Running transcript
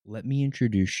Let me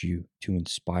introduce you to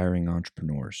inspiring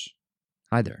entrepreneurs.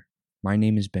 Hi there, my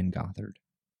name is Ben Gothard.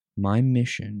 My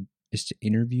mission is to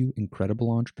interview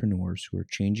incredible entrepreneurs who are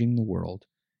changing the world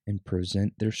and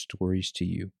present their stories to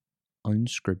you,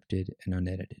 unscripted and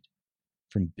unedited.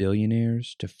 From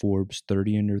billionaires to Forbes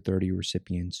 30 Under 30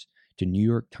 recipients to New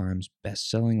York Times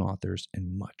best-selling authors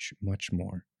and much, much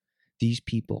more. These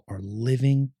people are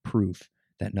living proof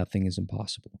that nothing is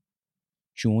impossible.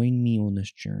 Join me on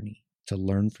this journey to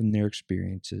learn from their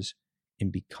experiences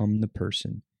and become the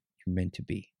person you're meant to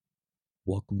be.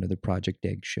 Welcome to the Project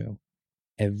Egg Show,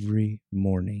 every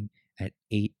morning at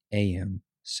 8 a.m.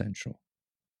 Central.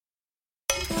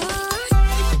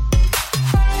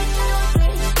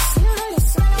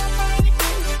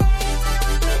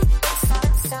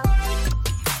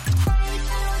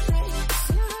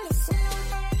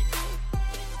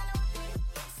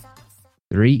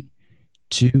 Three,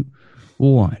 two,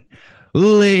 one.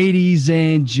 Ladies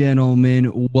and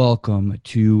gentlemen, welcome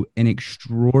to an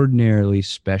extraordinarily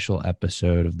special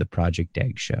episode of the Project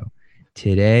Egg Show.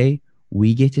 Today,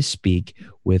 we get to speak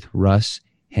with Russ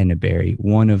Henneberry,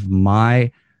 one of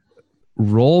my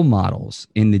role models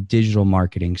in the digital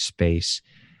marketing space.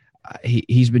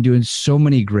 He's been doing so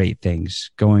many great things,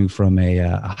 going from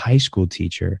a high school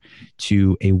teacher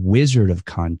to a wizard of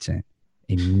content,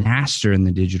 a master in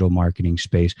the digital marketing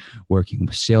space, working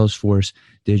with Salesforce,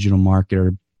 digital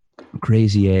marketer,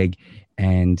 Crazy Egg,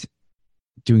 and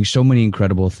doing so many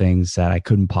incredible things that I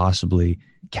couldn't possibly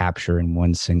capture in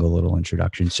one single little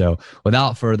introduction. So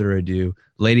without further ado,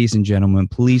 ladies and gentlemen,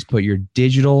 please put your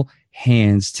digital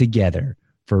hands together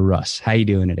for Russ. How you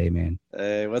doing today, man?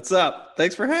 Hey, what's up?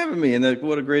 Thanks for having me. And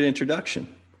what a great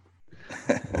introduction.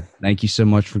 Thank you so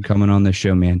much for coming on the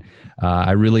show, man.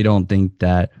 I really don't think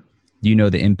that you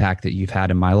know the impact that you've had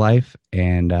in my life,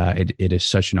 and it is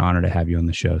such an honor to have you on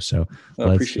the show. So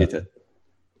I appreciate that.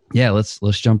 Yeah, let's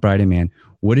jump right in, man.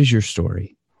 What is your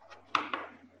story?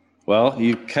 Well,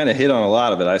 you kind of hit on a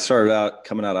lot of it. I started out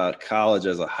coming out of college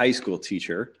as a high school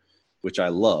teacher, which I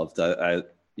loved. I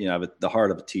have the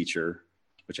heart of a teacher,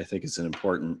 which I think is an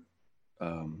important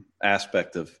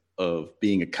aspect of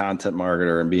being a content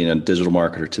marketer and being a digital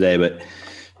marketer today. But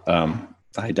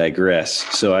I digress.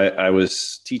 So I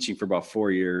was teaching for about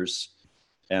 4 years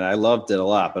and I loved it a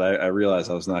lot, but I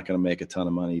realized I was not going to make a ton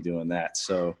of money doing that.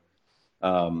 So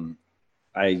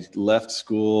I left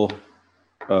school.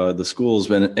 The school's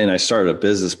been, and I started a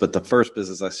business, but the first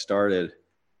business I started,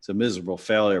 it's a miserable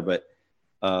failure, but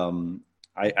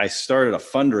I started a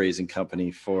fundraising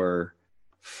company for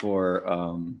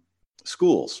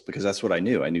schools because that's what I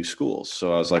knew. I knew schools.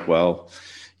 So I was like, well,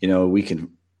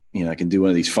 I can do one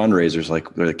of these fundraisers,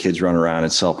 like where the kids run around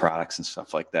and sell products and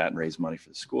stuff like that and raise money for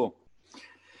the school.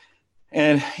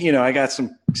 And, I got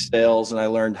some sales and I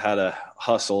learned how to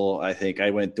hustle. I think I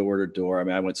went door to door.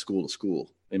 I went school to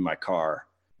school in my car,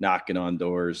 knocking on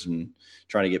doors and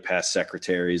trying to get past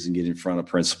secretaries and get in front of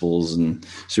principals and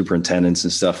superintendents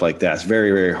and stuff like that. It's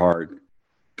very, very hard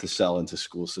to sell into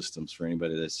school systems for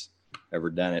anybody that's ever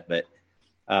done it. But,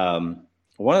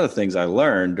 one of the things I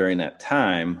learned during that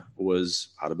time was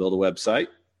how to build a website.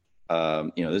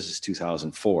 This is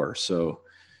 2004. So,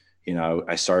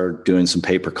 I started doing some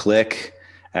pay-per-click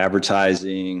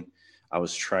advertising. I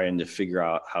was trying to figure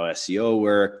out how SEO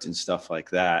worked and stuff like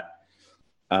that.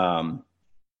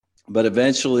 But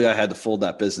eventually I had to fold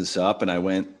that business up and I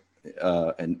went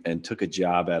and took a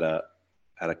job at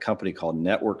a company called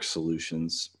Network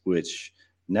Solutions, which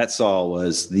NetSol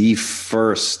was the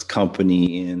first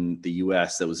company in the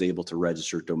US that was able to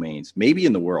register domains, maybe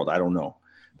in the world. I don't know.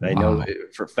 But I know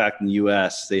for a fact in the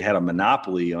US, they had a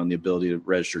monopoly on the ability to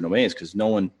register domains because no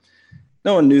one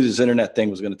knew this internet thing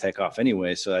was going to take off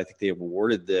anyway. So I think they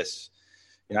awarded this.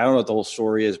 I don't know what the whole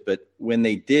story is, but when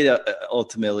they did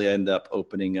ultimately end up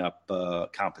opening up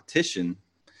competition,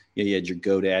 you had your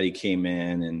GoDaddy came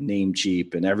in and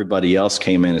Namecheap and everybody else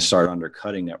came in and started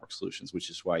undercutting Network Solutions, which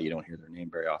is why you don't hear their name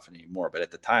very often anymore. But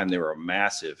at the time, they were a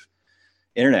massive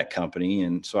internet company.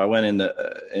 And so I went into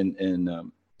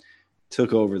and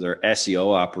took over their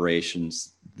SEO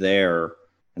operations there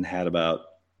and had about,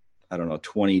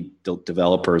 20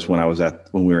 developers when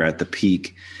we were at the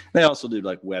peak. They also did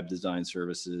like web design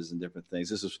services and different things.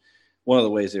 This is one of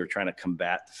the ways they were trying to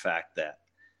combat the fact that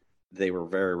they were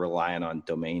very reliant on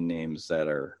domain names that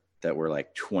were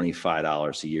like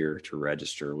 $25 a year to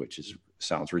register, which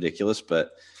sounds ridiculous,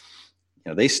 but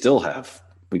they still have,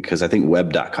 because I think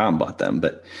web.com bought them.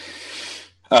 But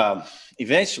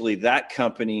eventually that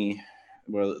company,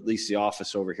 well, at least the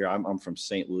office over here, I'm from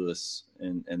St. Louis,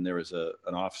 and there was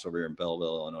an office over here in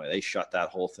Belleville, Illinois. They shut that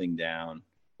whole thing down,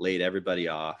 laid everybody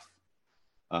off.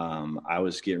 I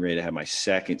was getting ready to have my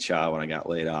second child when I got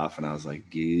laid off, and I was like,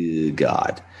 good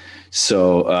God.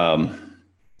 So,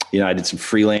 I did some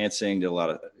freelancing, did a lot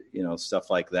of, stuff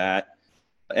like that.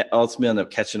 I ultimately ended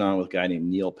up catching on with a guy named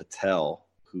Neil Patel,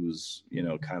 who's,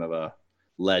 kind of a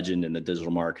legend in the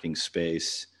digital marketing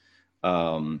space.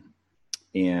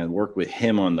 And worked with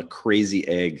him on the Crazy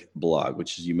Egg blog,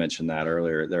 which is, you mentioned that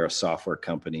earlier. They're a software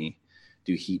company,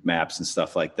 do heat maps and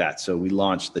stuff like that. So we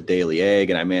launched the Daily Egg,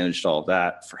 and I managed all of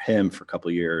that for him for a couple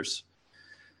of years.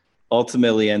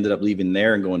 Ultimately ended up leaving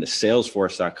there and going to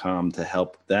salesforce.com to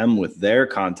help them with their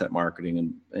content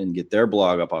marketing and get their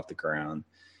blog up off the ground.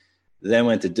 Then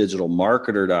went to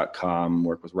digitalmarketer.com,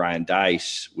 worked with Ryan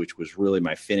Dice, which was really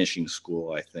my finishing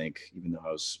school, I think, even though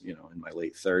I was, in my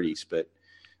late 30s. But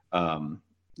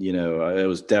it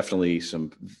was definitely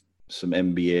some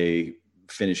MBA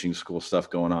finishing school stuff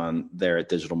going on there at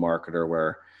Digital Marketer,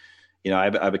 where,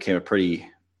 I became a pretty,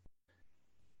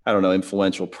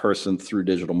 influential person through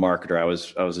Digital Marketer. I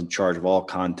was in charge of all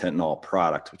content and all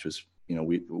product, which was,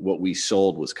 what we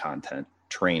sold was content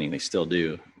training. They still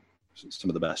do some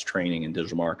of the best training in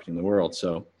digital marketing in the world.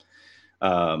 So,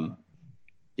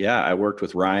 I worked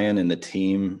with Ryan and the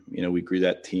team. We grew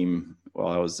that team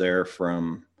while I was there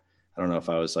from, I don't know if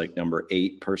I was like number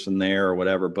 8 person there or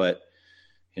whatever, but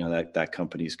that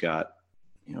company's got,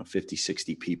 50,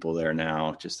 60 people there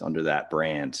now just under that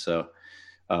brand. So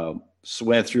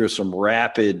went through some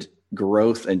rapid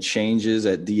growth and changes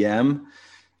at DM.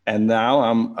 And now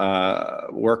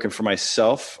I'm working for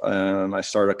myself. I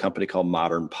started a company called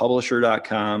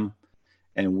modernpublisher.com,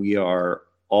 and we are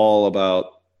all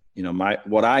about,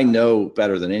 what I know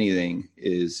better than anything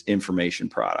is information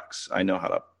products. I know how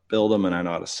to build them and I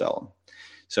know how to sell them.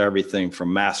 So everything from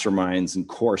masterminds and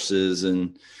courses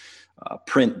and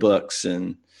print books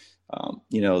and,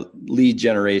 lead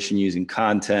generation using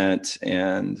content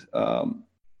and,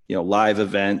 live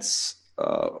events.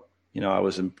 I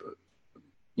was in,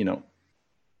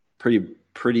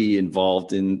 pretty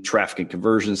involved in Traffic and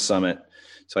Conversion Summit.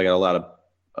 So I got a lot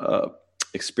of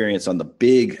experience on the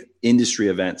big industry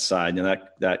event side.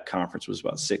 That conference was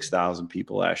about 6,000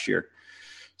 people last year.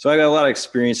 So I got a lot of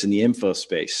experience in the info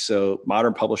space. So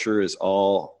Modern Publisher is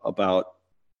all about,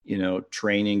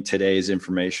 training today's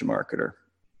information marketer.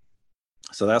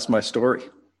 So that's my story.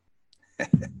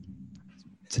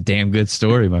 It's a damn good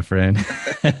story, my friend.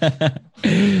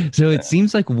 So it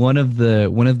seems like one of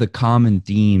the common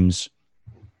themes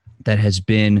that has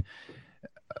been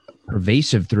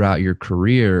pervasive throughout your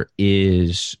career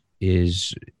is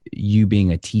you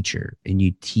being a teacher and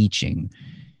you teaching.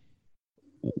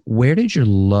 Where did your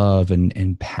love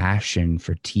and passion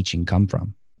for teaching come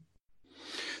from?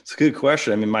 It's a good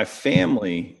question. I mean, my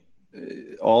family,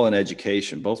 all in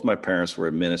education, both my parents were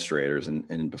administrators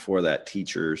and before that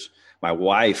teachers. My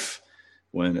wife,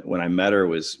 when I met her,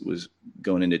 was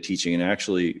going into teaching, and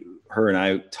actually her and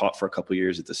I taught for a couple of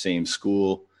years at the same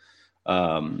school.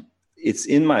 It's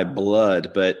in my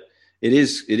blood, but it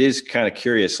is kind of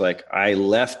curious. Like I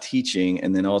left teaching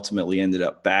and then ultimately ended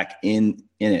up back in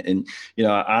it. And,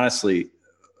 honestly,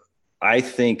 I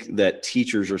think that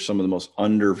teachers are some of the most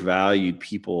undervalued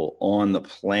people on the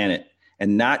planet,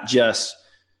 and not just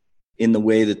in the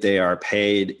way that they are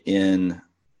paid in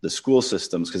the school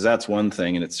systems, because that's one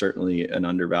thing, and it's certainly an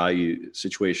undervalued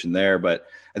situation there, but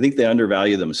I think they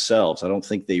undervalue themselves. I don't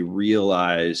think they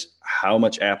realize how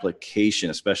much application,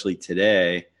 especially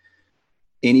today,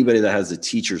 anybody that has a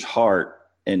teacher's heart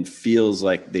and feels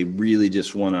like they really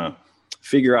just want to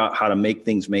figure out how to make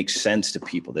things make sense to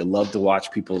people. They love to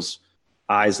watch people's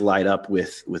eyes light up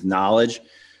with knowledge.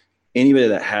 Anybody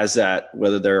that has that,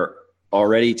 whether they're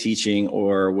already teaching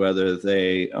or whether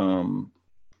they,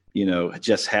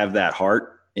 just have that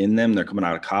heart in them, they're coming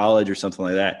out of college or something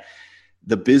like that.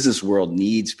 The business world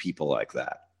needs people like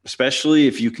that, especially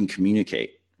if you can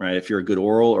communicate, right? If you're a good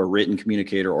oral or written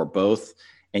communicator or both,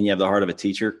 and you have the heart of a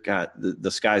teacher, God,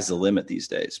 the sky's the limit these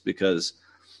days, because,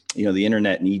 the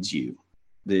internet needs you.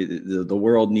 The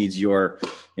world needs your,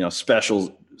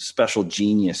 special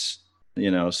genius,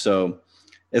 so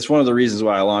it's one of the reasons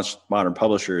why I launched Modern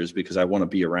Publisher, is because I want to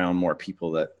be around more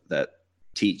people that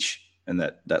teach and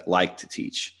that like to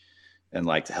teach and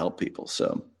like to help people.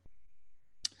 So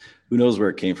who knows where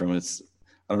it came from? I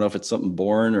don't know if it's something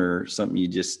born or something you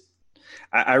just,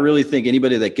 I really think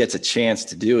anybody that gets a chance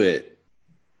to do it,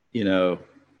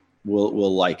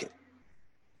 will like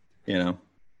it,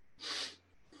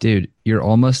 Dude, you're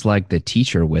almost like the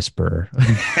teacher whisperer.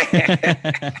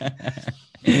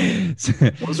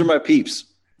 Those are my peeps.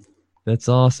 That's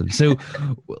awesome. So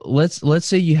let's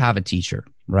say you have a teacher,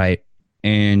 right?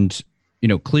 And,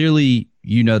 clearly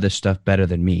this stuff better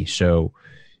than me. So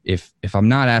if I'm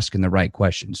not asking the right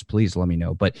questions, please let me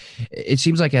know. But it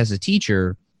seems like as a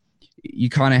teacher, you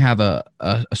kind of have a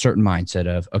certain mindset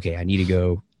of, okay, I need to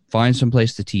go find some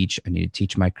place to teach. I need to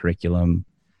teach my curriculum.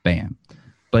 Bam.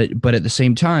 But at the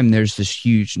same time, there's this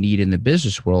huge need in the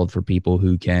business world for people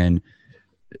who can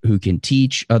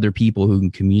teach other people, who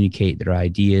can communicate their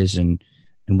ideas and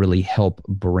really help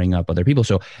bring up other people.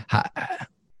 So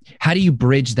how do you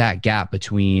bridge that gap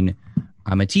between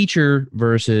I'm a teacher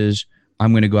versus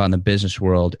I'm going to go out in the business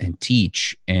world and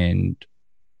teach and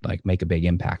like make a big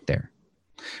impact there?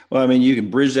 Well, I mean, you can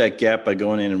bridge that gap by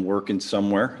going in and working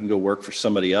somewhere and go work for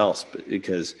somebody else,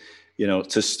 because,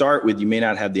 to start with, you may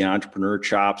not have the entrepreneur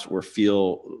chops or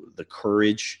feel the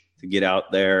courage to get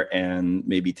out there and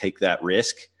maybe take that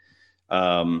risk.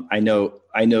 I know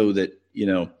that,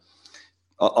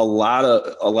 a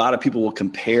lot of people will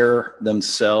compare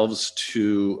themselves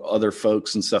to other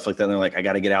folks and stuff like that. And they're like, I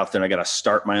got to get out there and I got to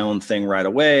start my own thing right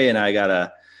away. And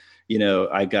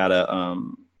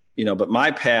but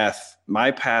my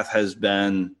path has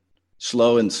been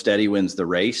slow and steady wins the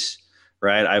race,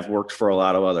 right? I've worked for a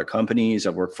lot of other companies.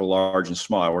 I've worked for large and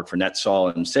small. I worked for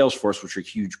NetSol and Salesforce, which are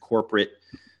huge corporate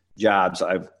jobs.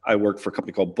 I worked for a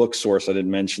company called BookSource. I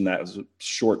didn't mention that. It was a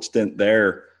short stint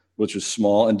there, which was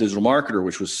small, and Digital Marketer,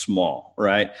 which was small,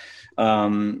 right?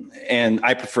 And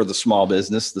I prefer the small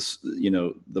business,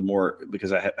 the more,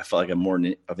 because I felt like I'm more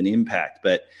of an impact.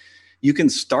 But you can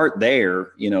start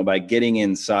there, by getting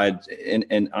inside,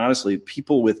 and honestly,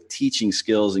 people with teaching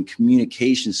skills and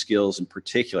communication skills in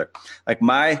particular. Like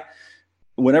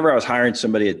whenever I was hiring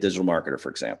somebody at Digital Marketer, for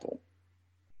example,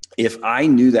 if I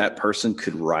knew that person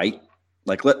could write,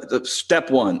 like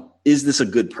step one, is this a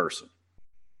good person?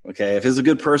 Okay. If it's a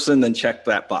good person, then check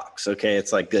that box. Okay.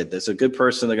 It's like, good. That's a good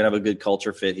person. They're going to have a good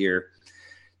culture fit here.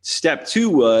 Step two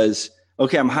was,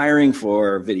 okay, I'm hiring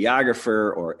for a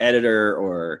videographer or editor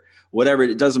or whatever.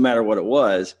 It doesn't matter what it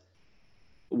was.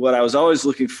 What I was always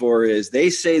looking for is, they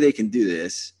say they can do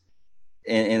this,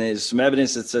 and there's some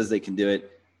evidence that says they can do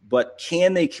it, but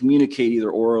can they communicate either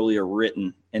orally or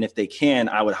written? And if they can,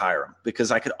 I would hire them,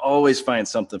 because I could always find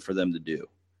something for them to do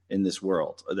in this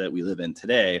world that we live in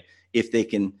today, if they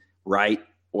can write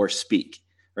or speak,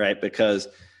 right? Because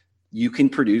you can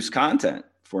produce content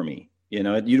for me. You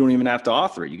don't even have to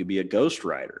author it. You could be a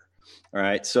ghostwriter. All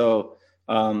right. So,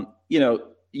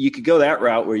 you could go that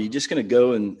route where you're just going to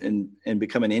go and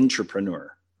become an entrepreneur,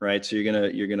 right? So you're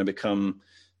going to become,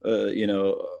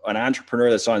 an entrepreneur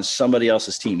that's on somebody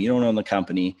else's team. You don't own the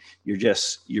company. You're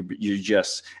just,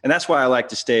 and that's why I like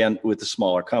to stay on with the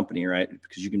smaller company, right?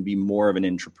 Because you can be more of an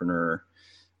entrepreneur,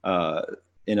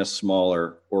 in a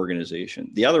smaller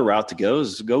organization. The other route to go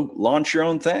is to go launch your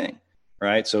own thing,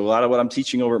 right? So a lot of what I'm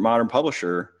teaching over at Modern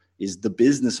Publisher is the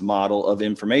business model of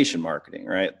information marketing,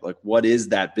 right? Like, what is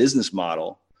that business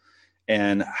model,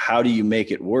 and how do you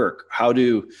make it work? How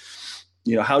do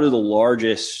the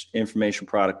largest information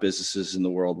product businesses in the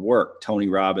world work? Tony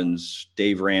Robbins,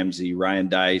 Dave Ramsey, Ryan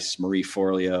Deiss, Marie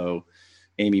Forleo,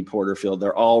 Amy Porterfield,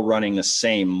 they're all running the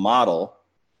same model.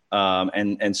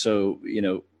 And so,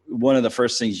 one of the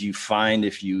first things you find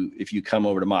if you come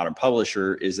over to Modern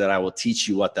Publisher is that I will teach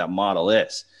you what that model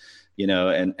is,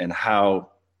 and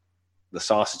how the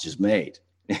sausage is made,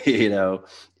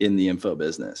 in the info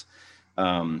business.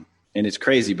 And it's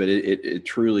crazy, but it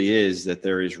truly is that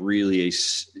there is really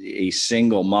a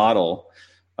single model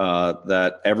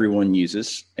that everyone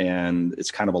uses, and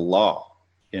it's kind of a law,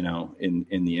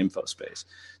 in the info space.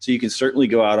 So you can certainly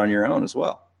go out on your own as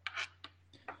well.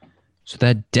 So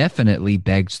that definitely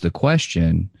begs the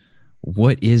question,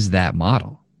 what is that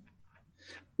model?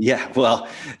 Yeah, well,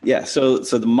 yeah. So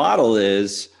the model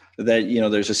is that,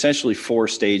 there's essentially 4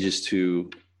 stages to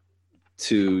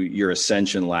your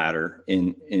ascension ladder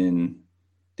in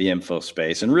the info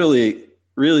space. And really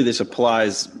this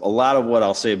applies, a lot of what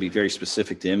I'll say will be very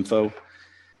specific to info,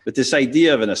 but this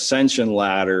idea of an ascension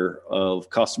ladder of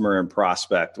customer and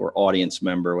prospect, or audience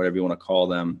member, whatever you want to call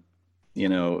them,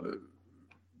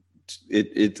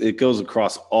 it goes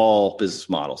across all business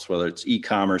models, whether it's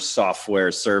e-commerce,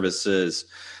 software, services,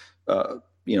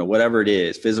 whatever it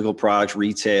is, physical products,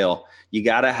 retail. You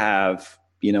got to have,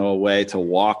 a way to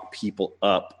walk people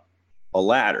up a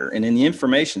ladder. And in the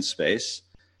information space,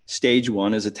 stage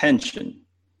 1 is attention,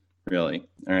 really.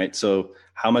 All right. So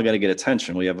how am I going to get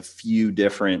attention? We have a few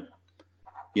different,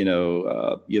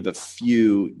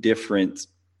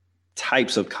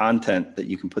 types of content that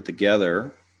you can put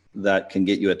together that can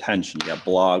get you attention. You got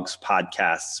blogs,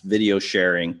 podcasts, video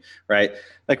sharing, right?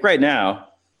 Like right now,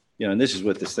 and this is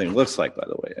what this thing looks like, by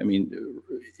the way. I mean,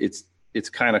 it's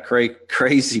kind of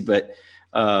crazy, but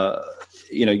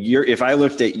if I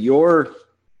looked at your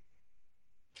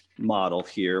model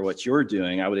here, what you're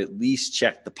doing, I would at least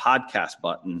check the podcast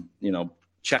button,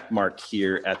 check mark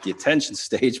here at the attention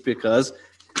stage, because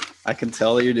I can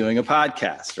tell that you're doing a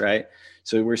podcast, right?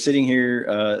 So we're sitting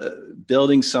here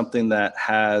building something that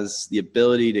has the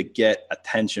ability to get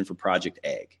attention for Project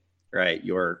Egg, right?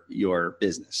 Your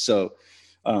business. So,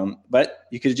 but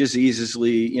you could just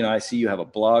easily, I see you have a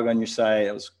blog on your site.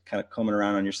 I was kind of combing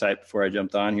around on your site before I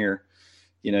jumped on here.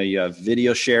 You have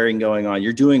video sharing going on.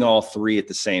 You're doing all three at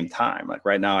the same time. Like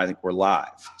right now, I think we're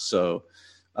live. So,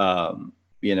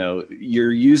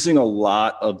 you're using a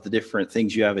lot of the different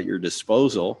things you have at your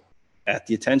disposal at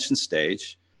the attention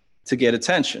stage to get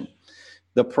attention.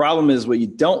 The problem is, what you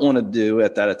don't want to do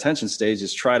at that attention stage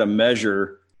is try to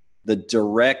measure the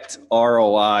direct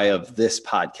ROI of this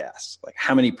podcast. Like,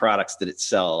 how many products did it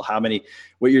sell?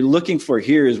 What you're looking for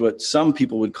here is what some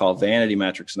people would call vanity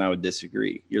metrics, and I would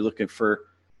disagree. You're looking for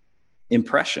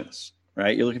impressions,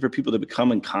 right? You're looking for people to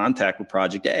become in contact with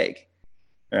Project Egg,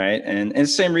 right? And the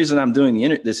same reason I'm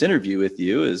doing this interview with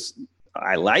you is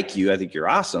I like you. I think you're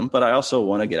awesome, but I also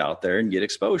want to get out there and get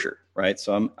exposure, right?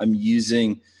 So I'm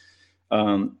using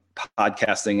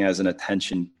podcasting as an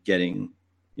attention getting,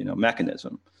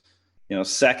 mechanism.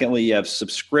 Secondly, you have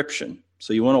subscription.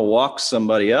 So you want to walk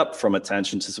somebody up from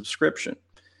attention to subscription.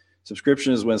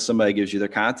 Subscription is when somebody gives you their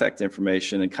contact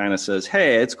information and kind of says,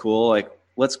 hey, it's cool. Like,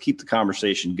 let's keep the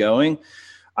conversation going.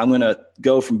 I'm going to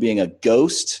go from being a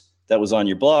ghost that was on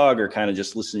your blog or kind of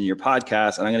just listening to your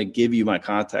podcast, and I'm going to give you my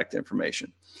contact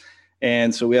information.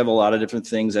 And so we have a lot of different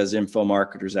things as info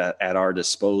marketers at our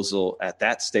disposal at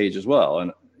that stage as well.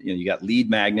 And, you got lead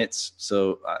magnets.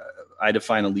 So I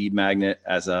define a lead magnet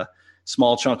as a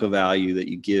small chunk of value that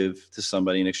you give to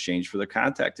somebody in exchange for their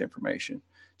contact information.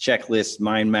 Checklist,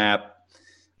 mind map,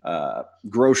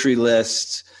 grocery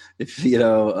lists,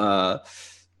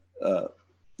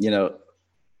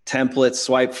 templates,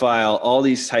 swipe file, all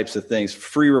these types of things,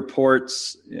 free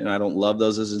reports. I don't love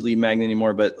those as a lead magnet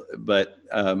anymore, but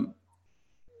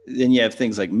then you have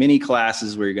things like mini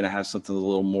classes where you're going to have something a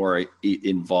little more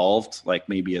involved, like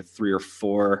maybe a 3 or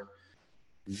 4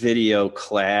 video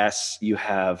class. You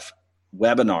have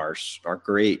webinars are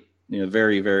great,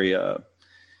 very, very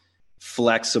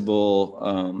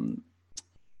flexible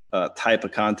type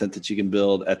of content that you can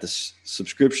build at the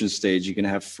subscription stage. You can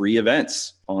have free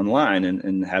events online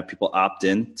and have people opt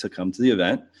in to come to the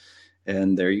event.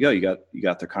 And there you go. You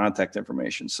got their contact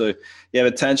information. So you have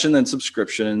attention, then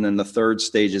subscription, and then the third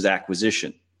stage is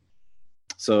acquisition.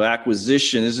 So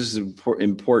acquisition, this is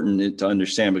important to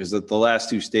understand, because the last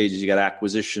 2 stages, you got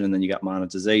acquisition and then you got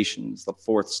monetization. It's the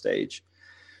 4th stage.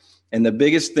 And the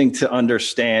biggest thing to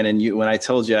understand, and when I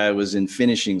told you I was in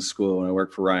finishing school and I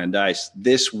worked for Ryan Dice,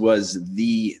 this was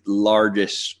the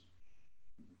largest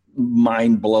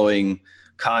mind-blowing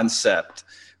concept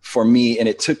for me. And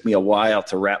it took me a while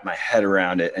to wrap my head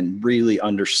around it and really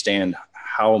understand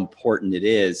how important it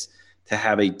is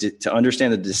to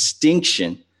understand the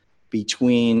distinction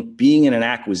between being in an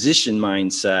acquisition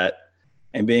mindset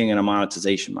and being in a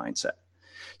monetization mindset.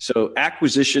 So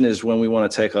acquisition is when we want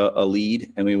to take a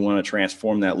lead and we want to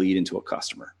transform that lead into a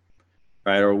customer,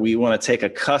 right? Or we want to take a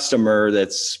customer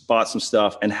that's bought some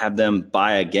stuff and have them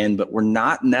buy again, but we're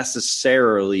not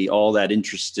necessarily all that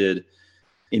interested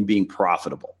in being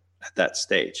profitable at that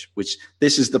stage, which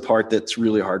this is the part that's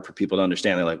really hard for people to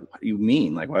understand. They're like, what do you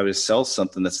mean? Like, why would I sell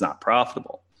something that's not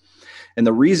profitable? And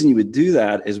the reason you would do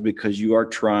that is because you are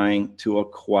trying to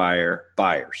acquire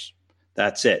buyers.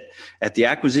 That's it. At the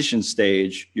acquisition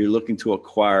stage, you're looking to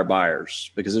acquire buyers,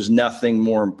 because there's nothing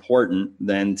more important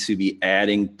than to be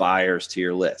adding buyers to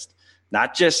your list.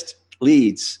 Not just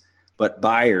leads, but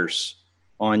buyers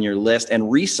on your list,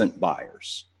 and recent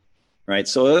buyers, right?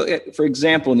 So for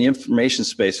example, in the information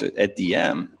space at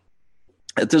DM,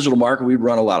 at Digital Market, we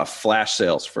run a lot of flash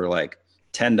sales for like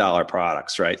 $10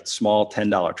 products, right? Small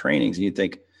 $10 trainings. And you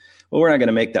think, well, we're not going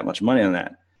to make that much money on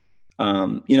that.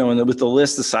 And with the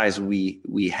list the size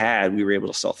we had, we were able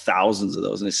to sell thousands of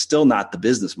those, and it's still not the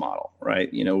business model, right?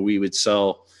 We would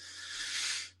sell,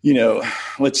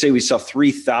 let's say we sell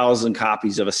 3,000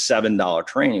 copies of a $7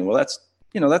 training. Well,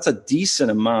 that's a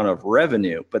decent amount of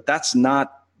revenue, but that's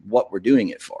not what we're doing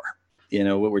it for.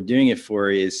 What we're doing it for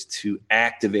is to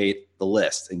activate the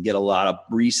list and get a lot of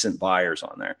recent buyers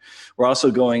on there. We're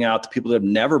also going out to people that have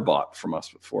never bought from us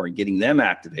before and getting them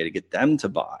activated, get them to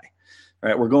buy.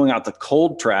 Right, we're going out to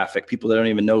cold traffic, people that don't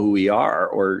even know who we are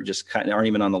or just kind of aren't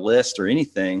even on the list or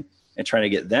anything, and trying to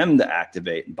get them to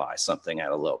activate and buy something at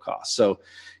a low cost. So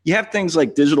you have things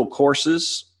like digital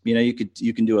courses. You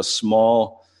can do a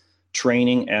small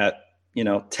training at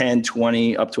 10,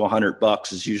 20, up to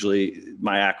 $100 is usually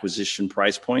my acquisition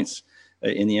price points.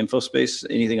 in the info space,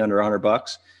 anything under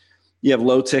 $100. You have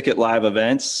low ticket live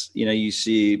events. You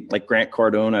see like Grant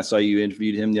Cardone. I saw you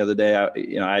interviewed him the other day.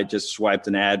 I just swiped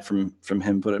an ad from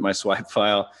him, put it in my swipe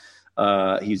file.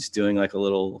 He's doing like a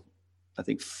little, I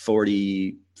think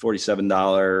 $47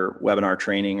 webinar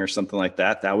training or something like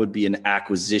that. That would be an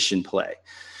acquisition play.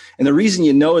 And the reason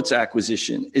it's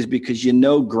acquisition is because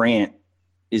Grant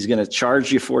is going to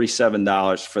charge you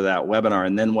 $47 for that webinar.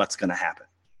 And then what's going to happen?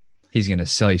 He's going to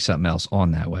sell you something else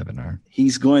on that webinar.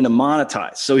 He's going to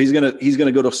monetize. So he's going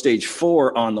to go to stage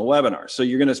 4 on the webinar. So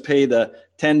you're going to pay the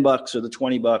 $10 or the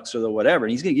 $20 or the whatever.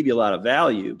 And he's going to give you a lot of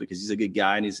value because he's a good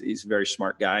guy and he's a very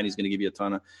smart guy. And he's going to give you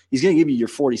he's going to give you your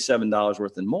 $47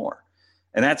 worth and more.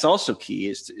 And that's also key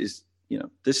is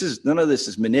none of this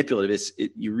is manipulative.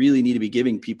 You really need to be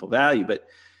giving people value, but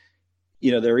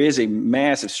there is a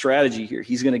massive strategy here.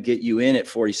 He's going to get you in at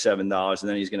 $47, and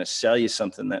then he's going to sell you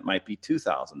something that might be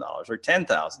 $2,000 or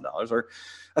 $10,000 or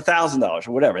 $1,000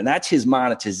 or whatever. And that's his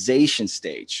monetization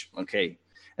stage. Okay.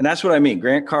 And that's what I mean.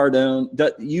 Grant Cardone,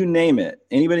 you name it.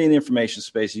 Anybody in the information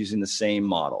space using the same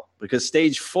model, because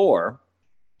stage 4,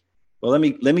 well, let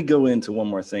me go into one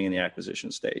more thing in the acquisition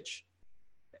stage.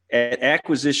 At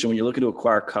acquisition, when you're looking to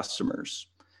acquire customers,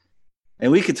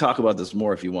 and we could talk about this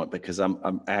more if you want, because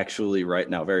I'm actually right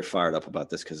now very fired up about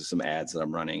this because of some ads that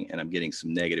I'm running and I'm getting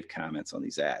some negative comments on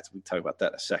these ads. We can talk about that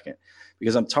in a second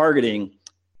because I'm targeting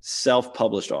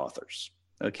self-published authors.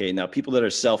 Okay. Now people that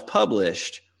are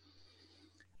self-published,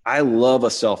 I love a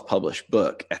self-published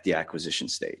book at the acquisition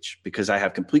stage because I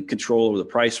have complete control over the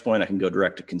price point. I can go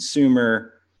direct to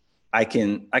consumer. I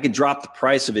can drop the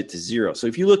price of it to zero. So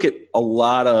if you look at a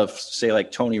lot of, say,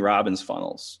 like Tony Robbins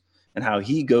funnels, and how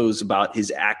he goes about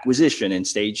his acquisition in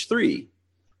stage 3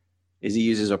 is he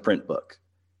uses a print book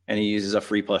and he uses a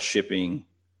free plus shipping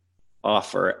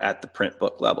offer at the print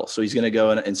book level. So he's going to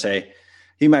go in and say,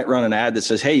 he might run an ad that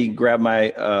says, hey, you can grab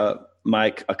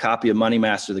a copy of Money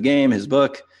Master the Game, his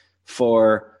book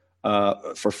for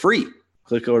free.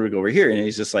 Click over here. And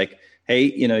he's just like,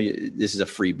 hey, this is a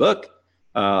free book.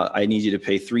 I need you to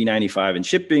pay $3.95 in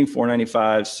shipping,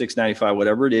 $4.95, $6.95,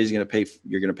 whatever it is. You're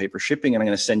going to pay for shipping, and I'm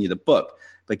going to send you the book.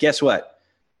 But guess what?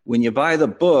 When you buy the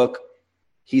book,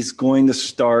 he's going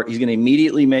to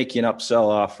immediately make you an upsell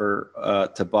offer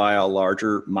to buy a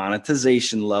larger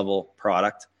monetization level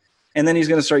product. And then he's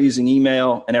going to start using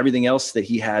email and everything else that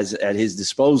he has at his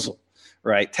disposal,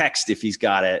 right? Text if he's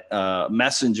got it,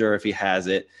 Messenger if he has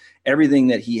it. Everything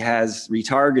that he has,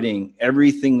 retargeting,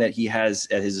 everything that he has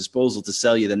at his disposal to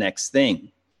sell you the next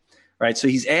thing, right? So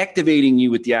he's activating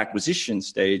you with the acquisition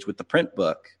stage with the print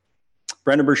book.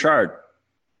 Brendan Burchard,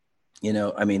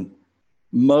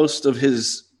 most of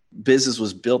his business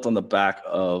was built on the back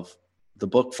of the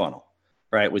book funnel,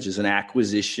 right? Which is an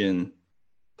acquisition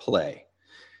play.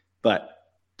 But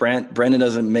Brendan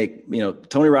doesn't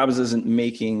Tony Robbins isn't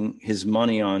making his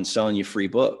money on selling you free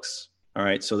books. All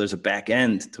right. So there's a back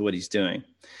end to what he's doing.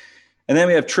 And then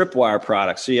we have tripwire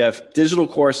products. So you have digital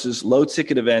courses, low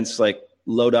ticket events like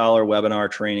low dollar webinar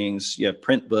trainings. You have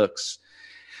print books.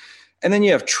 And then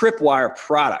you have tripwire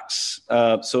products.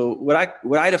 So the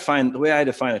way I define a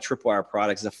tripwire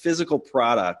product is a physical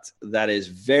product that is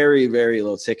very, very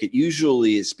low ticket.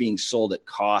 Usually it's being sold at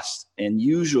cost. And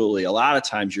usually a lot of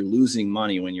times you're losing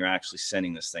money when you're actually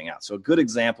sending this thing out. So a good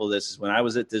example of this is when I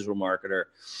was at Digital Marketer,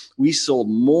 we sold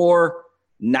more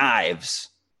knives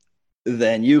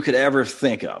than you could ever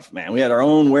think of, man. We had our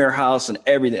own warehouse and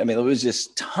everything. It was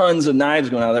just tons of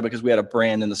knives going out there because we had a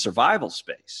brand in the survival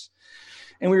space.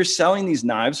 And we were selling these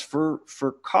knives for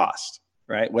cost,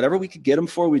 right? Whatever we could get them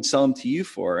for, we'd sell them to you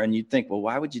for. And you'd think, well,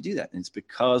 why would you do that? And it's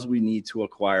because we need to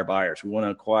acquire buyers. We want to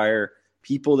acquire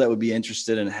people that would be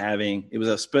interested in having, it was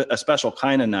a special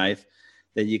kind of knife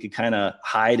that you could kind of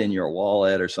hide in your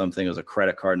wallet or something. It was a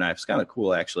credit card knife. It's kind of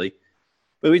cool, actually.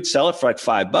 But we'd sell it for like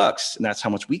 $5, and that's how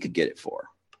much we could get it for.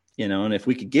 And if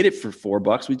we could get it for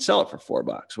 $4, we'd sell it for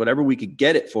 $4. Whatever we could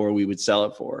get it for, we would sell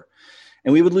it for.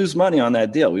 And we would lose money on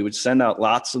that deal. We would send out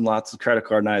lots and lots of credit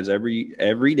card knives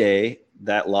every day.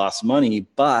 That lost money,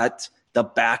 but the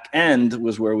back end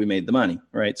was where we made the money,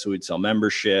 right? So we'd sell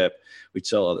membership, we'd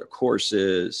sell other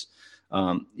courses,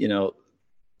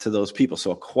 to those people.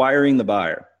 So acquiring the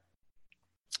buyer.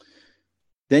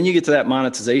 Then you get to that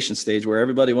monetization stage where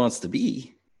everybody wants to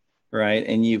be, right?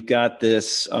 And you've got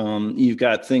this, you've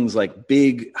got things like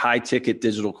big high ticket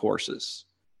digital courses,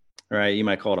 right? You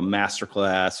might call it a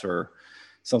masterclass or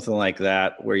something like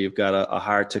that, where you've got a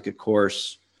higher ticket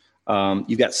course.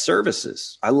 You've got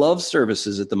services. I love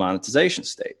services at the monetization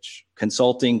stage,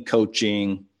 consulting,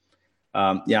 coaching.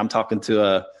 I'm talking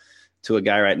to to a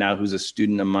guy right now who's a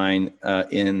student of mine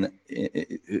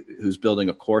who's building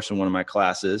a course in one of my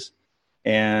classes.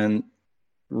 And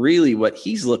really what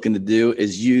he's looking to do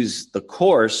is use the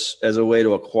course as a way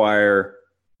to acquire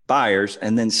buyers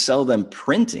and then sell them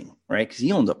printing, right? Because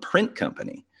he owns a print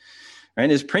company, right?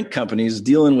 And his print company is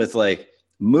dealing with like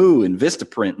Moo and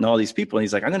Vistaprint and all these people. And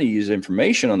he's like, I'm going to use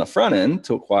information on the front end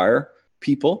to acquire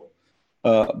people,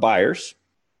 buyers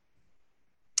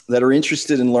that are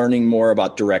interested in learning more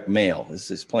about direct mail. Is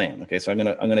his plan. Okay. So I'm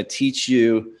going to teach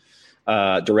you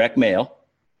direct mail.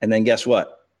 And then guess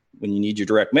what? When you need your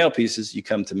direct mail pieces, you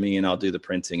come to me and I'll do the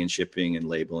printing and shipping and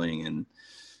labeling and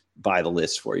buy the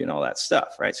list for you and all that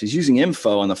stuff, right? So he's using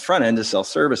info on the front end to sell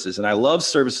services. And I love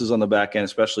services on the back end,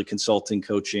 especially consulting,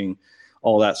 coaching,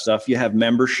 all that stuff. You have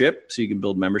membership, so you can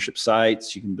build membership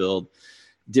sites. You can build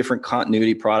different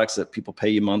continuity products that people pay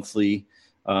you monthly,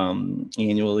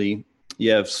 annually.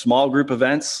 You have small group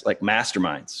events like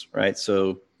masterminds, right?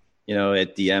 So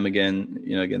at DM again,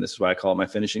 this is why I call it my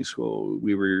finishing school.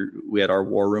 We had our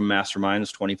war room mastermind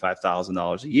is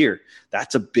 $25,000 a year.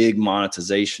 That's a big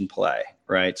monetization play,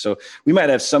 right? So we might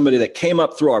have somebody that came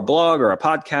up through our blog or our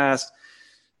podcast,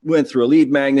 went through a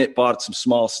lead magnet, bought some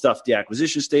small stuff, the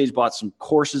acquisition stage, bought some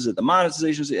courses at the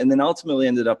monetization stage, and then ultimately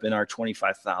ended up in our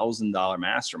 $25,000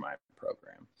 mastermind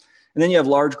program. And then you have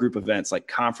large group events like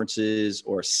conferences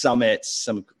or summits,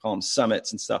 some call them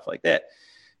summits and stuff like that.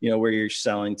 Where you're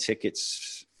selling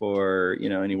tickets for,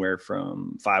 anywhere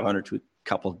from 500 to a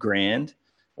couple grand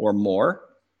or more,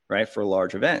 right? For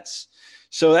large events.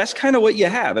 So that's kind of what you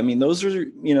have. I mean, those are,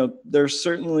 there's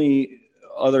certainly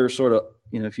other sort of,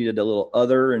 if you did a little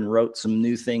other and wrote some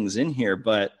new things in here,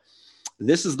 but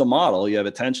this is the model. You have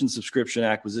attention, subscription,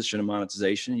 acquisition, and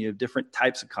monetization. You have different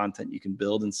types of content you can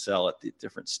build and sell at the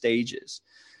different stages.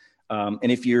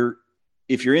 And if you're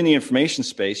in the information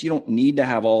space, you don't need to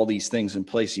have all these things in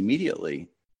place immediately,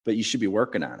 but you should be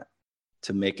working on it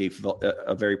to make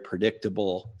a very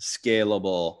predictable,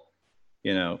 scalable,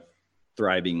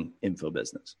 thriving info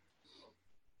business.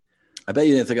 I bet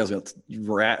you didn't think I was going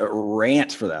to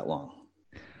rant for that long.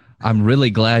 I'm really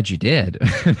glad you did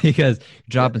because you're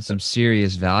dropping some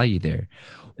serious value there.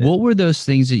 What were those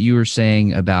things that you were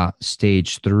saying about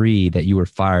stage 3 that you were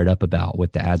fired up about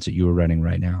with the ads that you were running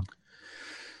right now?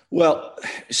 Well,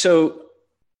 so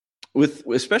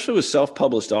especially with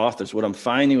self-published authors, what I'm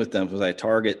finding with them is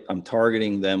I'm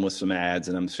targeting them with some ads,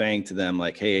 and I'm saying to them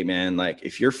like, hey man, like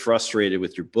if you're frustrated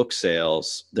with your book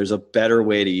sales, there's a better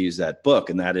way to use that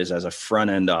book. And that is as a front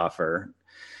end offer.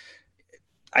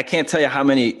 I can't tell you how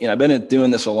many, I've been doing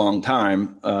this a long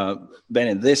time, been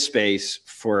in this space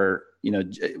for,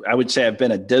 I would say I've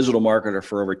been a digital marketer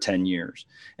for over 10 years.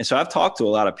 And so I've talked to a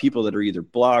lot of people that are either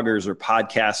bloggers or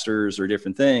podcasters or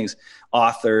different things,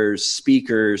 authors,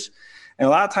 speakers. And a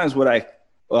lot of times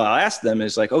I'll ask them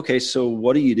is like, okay, so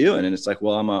what are you doing? And it's like,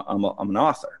 well, I'm an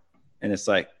author. And it's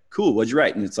like, cool, what'd you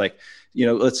write? And it's like,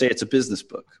 let's say it's a business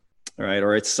book, right?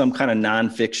 Or it's some kind of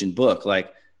nonfiction book,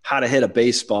 like how to hit a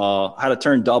baseball, how to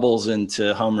turn doubles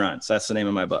into home runs. That's the name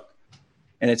of my book.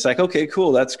 And it's like, okay,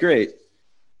 cool. That's great.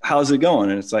 How's it going?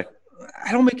 And it's like,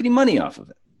 I don't make any money off of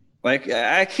it. Like,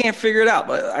 I can't figure it out,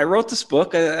 but I wrote this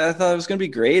book. I thought it was going to be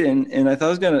great. And I thought it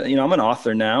was going to, I'm an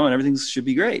author now and everything should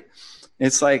be great.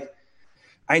 It's like,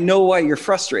 I know why you're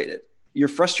frustrated. You're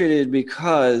frustrated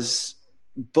because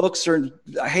books are,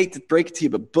 I hate to break it to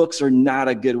you, but books are not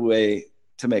a good way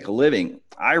to make a living.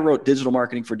 I wrote Digital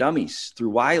Marketing for Dummies through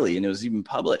Wiley, and it was even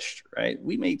published, right?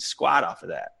 We made squat off of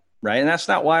that, right? And that's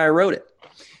not why I wrote it.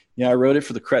 I wrote it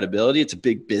for the credibility. It's a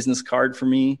big business card for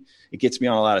me. It gets me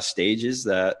on a lot of stages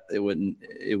that it wouldn't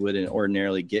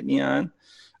ordinarily get me on.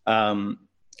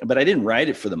 But I didn't write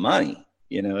it for the money.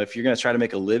 If you're going to try to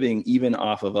make a living, even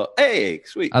off of hey,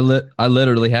 sweet. I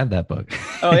literally have that book.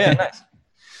 Oh yeah. Nice.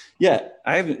 Yeah.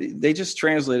 They just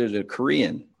translated it to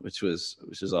Korean, which is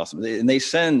awesome. And they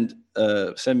send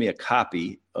me a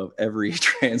copy of every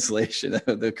translation.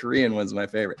 The Korean one's my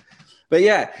favorite, but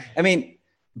yeah, I mean,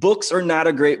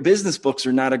 business books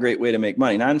are not a great way to make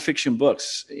money. Nonfiction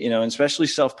books, and especially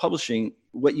self-publishing,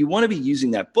 what you want to be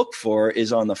using that book for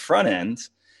is on the front end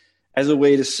as a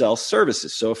way to sell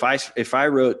services. So if I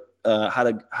wrote how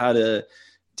to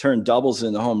turn doubles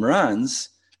into home runs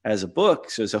as a book,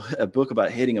 so it's a book about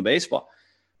hitting a baseball.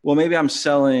 Well, maybe I'm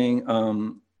selling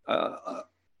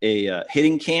a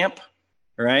hitting camp,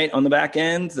 right, on the back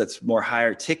end that's more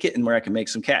higher ticket and where I can make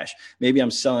some cash. Maybe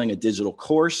I'm selling a digital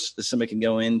course that somebody can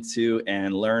go into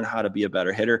and learn how to be a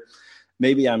better hitter.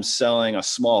 Maybe I'm selling a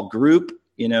small group,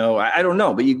 I don't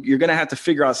know, but you're going to have to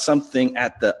figure out something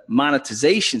at the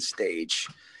monetization stage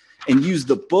and use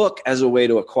the book as a way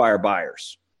to acquire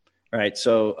buyers. right?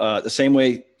 So the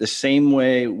same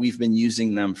way we've been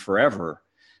using them forever.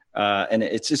 And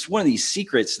it's just one of these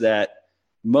secrets that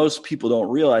most people don't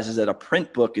realize, is that a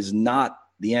print book is not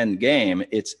the end game.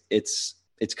 It's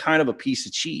kind of a piece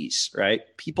of cheese, right?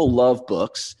 People love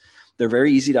books. They're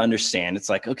very easy to understand. It's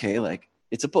like, okay, like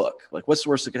it's a book. Like, what's the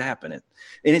worst that could happen? And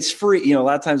it's free. You know, a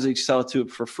lot of times they sell it to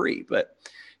it for free, but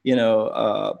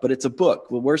but it's a book.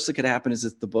 The worst that could happen is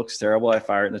that the book's terrible. I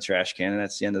fire it in the trash can, and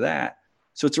that's the end of that.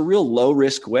 So it's a real low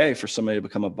risk way for somebody to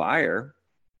become a buyer.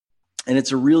 And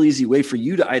it's a real easy way for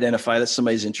you to identify that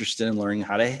somebody's interested in learning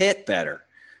how to hit better,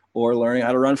 or learning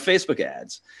how to run Facebook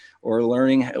ads, or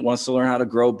wants to learn how to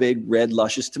grow big, red,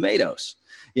 luscious tomatoes.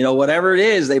 Whatever it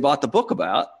is they bought the book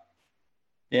about,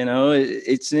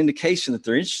 it's an indication that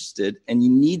they're interested. And you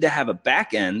need to have a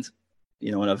back end,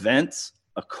 an event,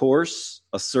 a course,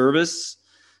 a service,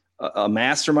 a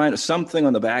mastermind, or something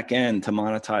on the back end to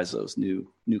monetize those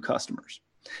new customers.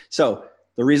 So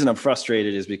the reason I'm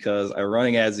frustrated is because I'm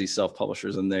running ads, these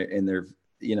self-publishers, and they're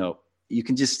you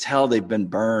can just tell they've been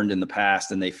burned in the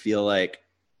past, and they feel like,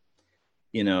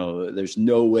 there's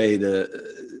no way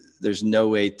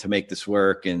to make this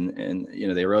work. And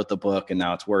they wrote the book and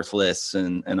now it's worthless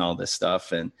and all this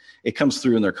stuff. And it comes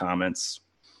through in their comments.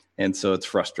 And so it's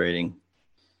frustrating.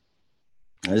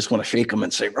 I just want to shake them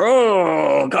and say,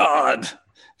 oh God,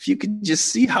 if you could just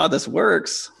see how this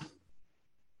works,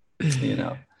 Maybe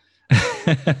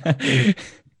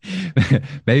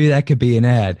that could be an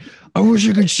ad. I wish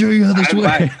I could show you how this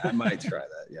works. I might try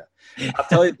that. Yeah. I'll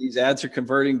tell you, these ads are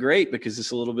converting great because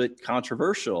it's a little bit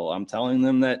controversial. I'm telling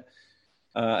them that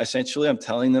I'm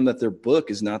telling them that their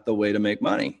book is not the way to make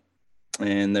money.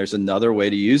 And there's another way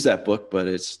to use that book, but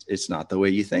it's not the way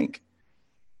you think.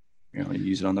 You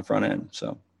use it on the front end.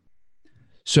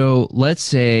 So let's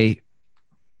say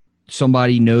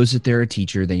somebody knows that they're a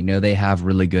teacher. They know they have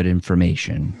really good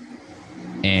information,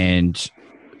 and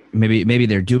maybe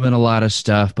they're doing a lot of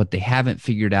stuff, but they haven't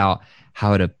figured out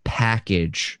how to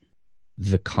package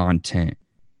the content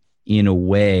in a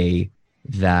way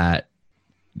that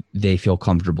they feel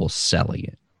comfortable selling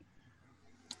it.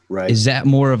 Right. Is that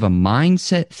more of a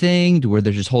mindset thing, to where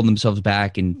they're just holding themselves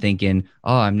back and thinking,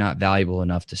 oh, I'm not valuable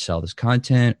enough to sell this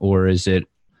content? Or is it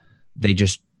they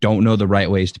just don't know the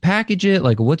right ways to package it?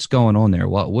 Like, what's going on there?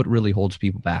 What really holds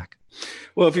people back?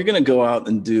 Well, if you're going to go out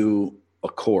and do a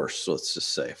course, let's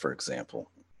just say, for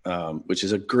example, which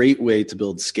is a great way to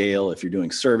build scale if you're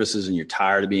doing services and you're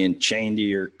tired of being chained to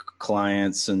your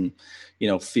clients and,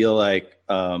 feel like,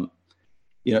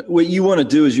 what you want to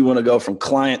do is you want to go from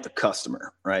client to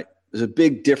customer, right? There's a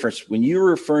big difference when you're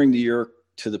referring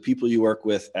to the people you work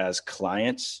with as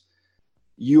clients.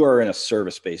 You are in a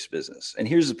service-based business. And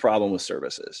here's the problem with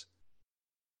services.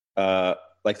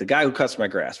 Like the guy who cuts my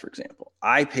grass, for example,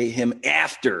 I pay him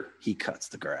after he cuts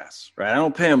the grass, right? I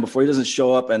don't pay him before he doesn't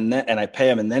show up, and I pay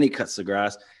him, and then he cuts the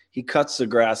grass. He cuts the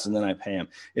grass, and then I pay him.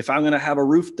 If I'm going to have a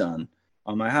roof done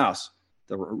on my house,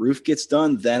 the roof gets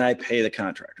done, then I pay the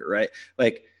contractor, right?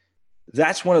 Like,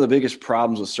 that's one of the biggest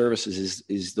problems with services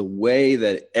is the way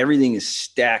that everything is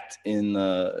stacked in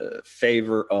the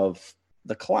favor of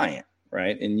the client,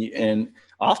 right? And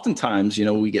oftentimes,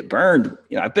 we get burned.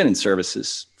 I've been in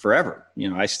services forever.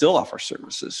 I still offer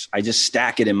services. I just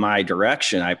stack it in my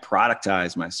direction. I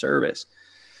productize my service.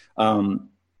 But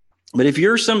if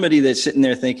you're somebody that's sitting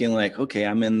there thinking like, okay,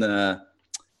 I'm in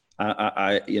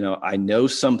I know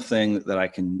something that I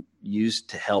can use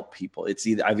to help people.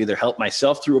 I've either helped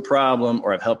myself through a problem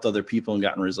or I've helped other people and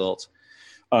gotten results.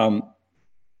 It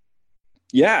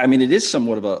is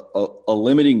somewhat of a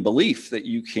limiting belief that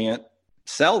you can't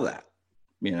sell that.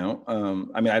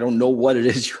 I don't know what it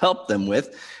is you help them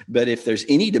with, but if there's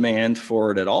any demand for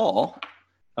it at all,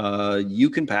 you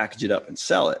can package it up and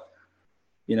sell it.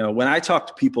 When I talk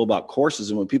to people about courses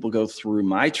and when people go through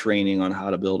my training on how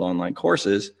to build online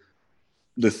courses,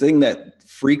 the thing that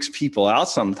freaks people out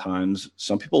sometimes,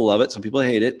 some people love it, some people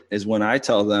hate it, is when I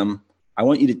tell them, I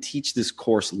want you to teach this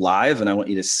course live and I want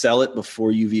you to sell it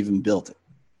before you've even built it.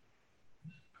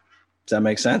 Does that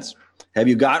make sense? Have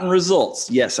you gotten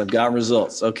results? Yes, I've gotten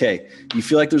results. Okay. You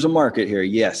feel like there's a market here?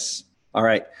 Yes. All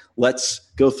right.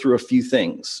 Let's go through a few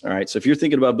things. All right. So if you're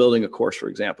thinking about building a course, for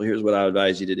example, here's what I would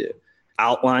advise you to do.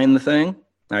 Outline the thing.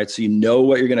 All right. So you know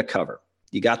what you're going to cover.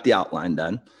 You got the outline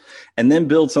done. And then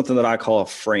build something that I call a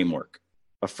framework.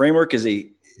 A framework is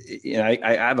I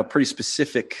have a pretty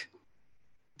specific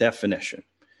definition.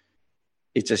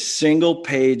 It's a single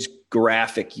page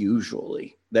graphic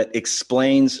usually that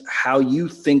explains how you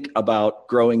think about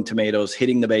growing tomatoes,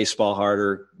 hitting the baseball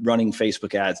harder, running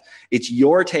Facebook ads. It's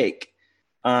your take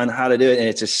on how to do it. And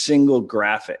it's a single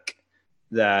graphic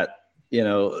that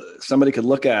somebody could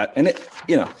look at, and it,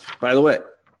 by the way,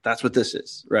 that's what this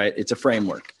is, right? It's a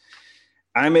framework.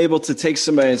 I'm able to take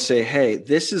somebody and say, hey,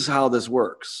 this is how this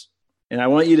works. And I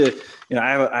want you to,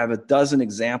 I have a dozen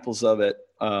examples of it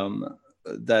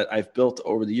that I've built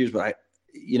over the years, but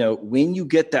when you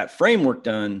get that framework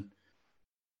done,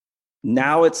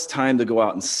 now it's time to go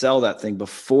out and sell that thing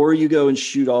before you go and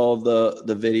shoot all of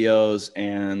the videos,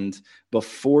 and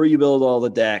before you build all the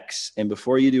decks, and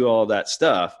before you do all that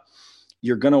stuff.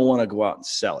 You're going to want to go out and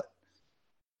sell it.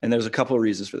 And there's a couple of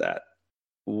reasons for that.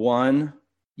 One,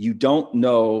 you don't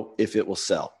know if it will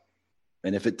sell.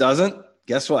 And if it doesn't,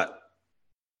 guess what?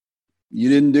 You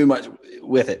didn't do much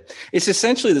with it. It's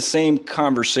essentially the same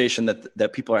conversation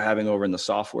that people are having over in the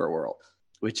software world,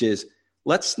 which is,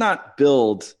 let's not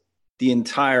build the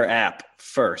entire app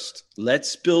first.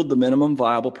 Let's build the minimum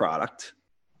viable product,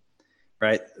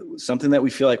 right? Something that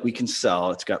we feel like we can sell.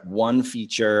 It's got one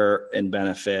feature and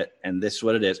benefit, and this is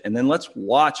what it is. And then let's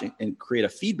watch and create a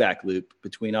feedback loop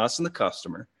between us and the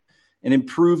customer and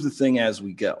improve the thing as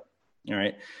we go. All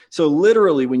right. So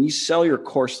literally, when you sell your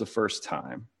course the first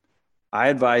time, I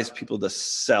advise people to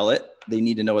sell it. They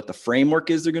need to know what the framework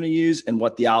is they're going to use and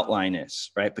what the outline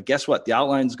is, right? But guess what? The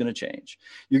outline is going to change.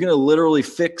 You're going to literally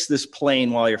fix this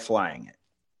plane while you're flying it.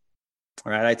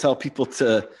 All right. I tell people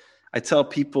to build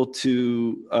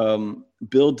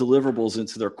deliverables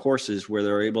into their courses where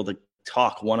they're able to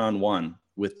talk one-on-one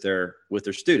with their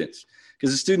students,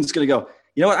 because the student's going to go,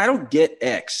 you know what? I don't get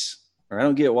X, or I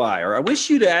don't get Y, or I wish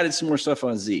you'd added some more stuff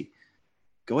on Z.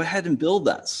 Go ahead and build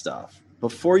that stuff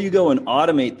before you go and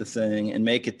automate the thing and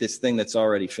make it this thing that's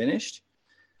already finished.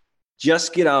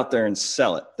 Just get out there and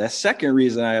sell it. The second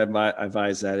reason I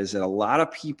advise that is that a lot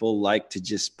of people like to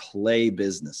just play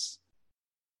business.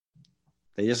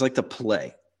 They just like to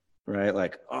play, right?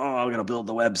 Like, oh, I'm going to build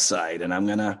the website, and I'm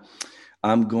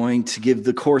going to give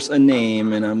the course a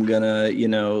name, and I'm going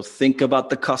to, think about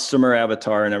the customer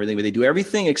avatar and everything, but they do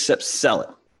everything except sell it.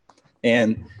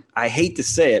 And I hate to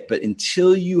say it, but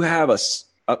until you have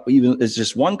even it's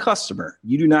just one customer,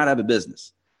 you do not have a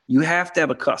business. You have to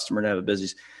have a customer to have a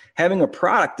business. Having a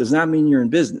product does not mean you're in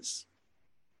business.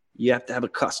 You have to have a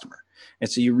customer. And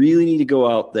so you really need to go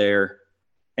out there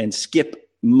and skip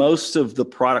most of the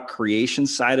product creation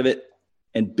side of it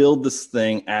and build this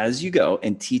thing as you go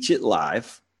and teach it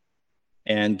live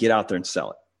and get out there and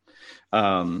sell it.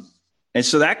 And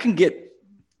so that can get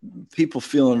people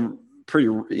feeling pretty,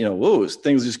 whoa,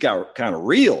 things just got kind of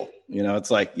real.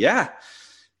 It's like, yeah,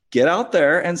 get out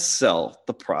there and sell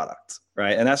the product,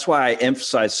 right? And that's why I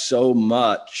emphasize so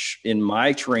much in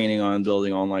my training on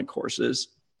building online courses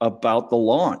about the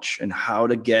launch and how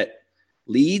to get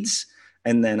leads,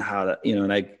 and then how to,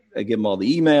 and I give them all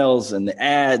the emails and the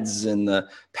ads and the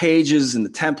pages and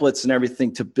the templates and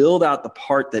everything to build out the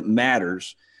part that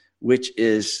matters, which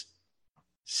is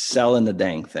selling the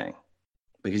dang thing.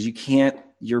 Because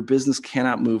your business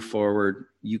cannot move forward.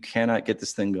 You cannot get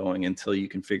this thing going until you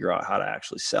can figure out how to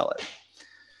actually sell it.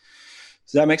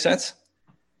 Does that make sense?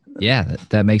 Yeah,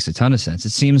 that makes a ton of sense.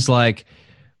 It seems like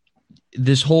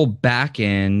this whole back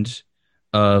end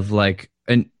of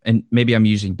and maybe I'm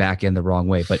using back end the wrong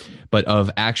way, but of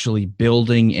actually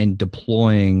building and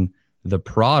deploying the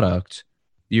product,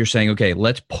 you're saying, okay,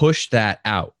 let's push that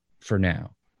out for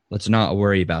now. Let's not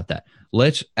worry about that.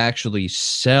 Let's actually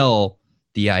sell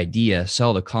the idea,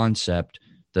 sell the concept,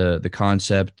 the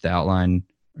concept, the outline,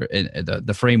 or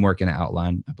the framework and the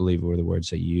outline, I believe were the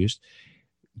words that you used.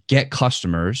 Get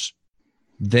customers,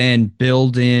 then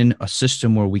build in a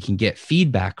system where we can get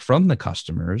feedback from the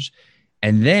customers,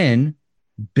 and then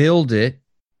build it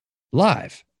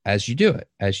live as you do it,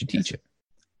 as you teach it.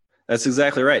 That's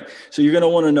exactly right. So you're going to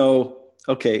want to know,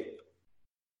 okay,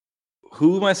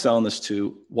 who am I selling this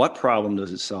to? What problem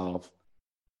does it solve?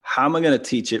 How am I going to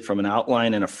teach it from an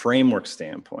outline and a framework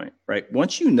standpoint, right?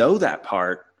 Once you know that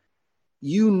part,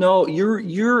 you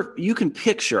can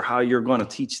picture how you're going to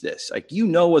teach this. Like,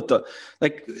 what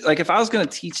like if I was going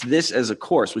to teach this as a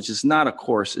course, which is not a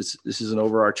course, this is an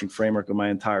overarching framework of my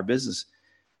entire business.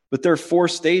 But there are 4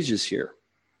 stages here.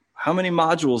 How many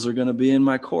modules are going to be in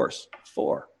my course?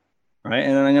 4, right?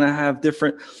 And then I'm going to have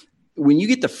when you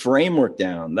get the framework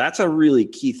down, that's a really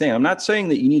key thing. I'm not saying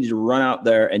that you need to run out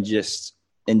there and just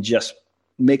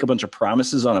make a bunch of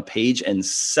promises on a page and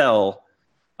sell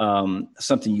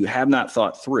something you have not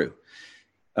thought through.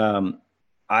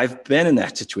 I've been in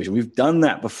that situation. We've done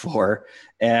that before.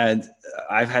 And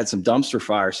I've had some dumpster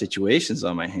fire situations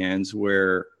on my hands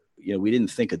where we didn't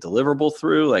think a deliverable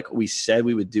through. Like, we said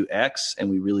we would do X,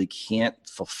 and we really can't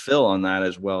fulfill on that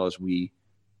as well as we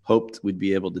hoped we'd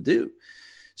be able to do.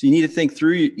 So you need to think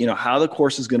through, how the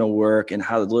course is going to work and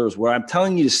how the delivers. What I'm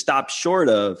telling you to stop short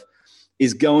of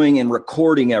is going and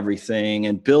recording everything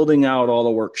and building out all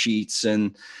the worksheets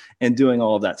and doing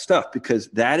all of that stuff, because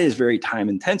that is very time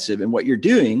intensive. And what you're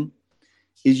doing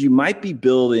is you might be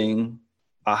building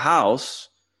a house,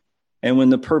 and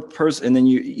when the person, and then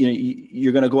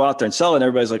you're going to go out there and sell it, and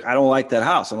everybody's like, I don't like that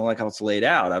house. I don't like how it's laid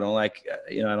out. I don't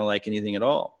like anything at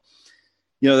all.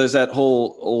 There's that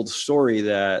whole old story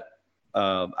that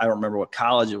I don't remember what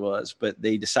college it was, but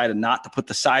they decided not to put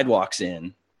the sidewalks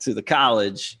in to the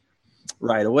college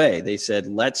right away. They said,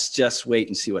 let's just wait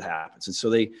and see what happens. And so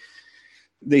they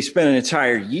spent an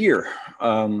entire year.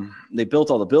 They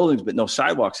built all the buildings, but no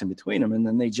sidewalks in between them. And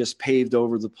then they just paved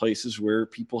over the places where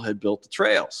people had built the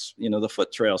trails, the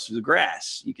foot trails through the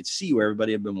grass. You could see where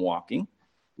everybody had been walking.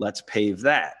 Let's pave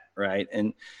that, right?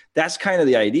 And that's kind of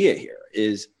the idea here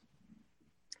is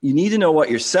you need to know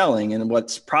what you're selling and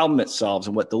what problem it solves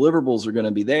and what deliverables are going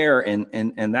to be there and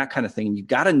that kind of thing. And you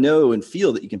got to know and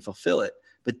feel that you can fulfill it,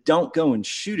 but don't go and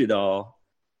shoot it all.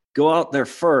 Go out there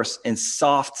first and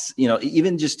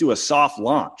even just do a soft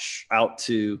launch out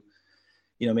to,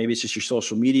 maybe it's just your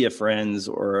social media friends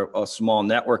or a small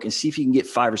network, and see if you can get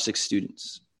 5 or 6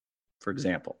 students, for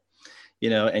example,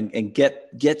 and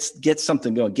get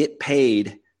something going, get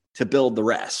paid to build the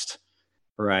rest.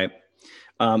 Right.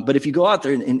 But if you go out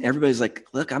there and everybody's like,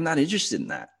 look, I'm not interested in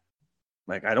that.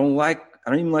 Like, I don't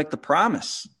even like the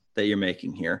promise that you're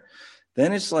making here.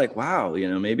 Then it's like, wow,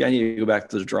 maybe I need to go back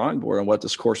to the drawing board on what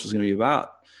this course is going to be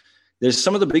about. There's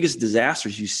some of the biggest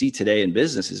disasters you see today in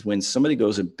business is when somebody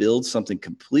goes and builds something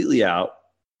completely out.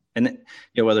 And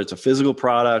whether it's a physical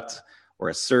product or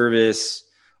a service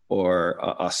or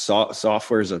a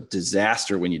software is a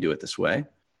disaster when you do it this way.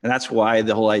 And that's why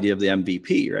the whole idea of the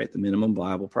MVP, right? The minimum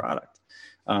viable product.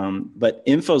 But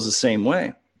info is the same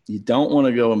way. You don't want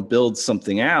to go and build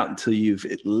something out until you've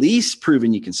at least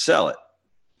proven you can sell it.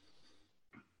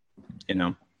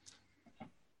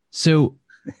 So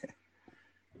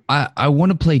I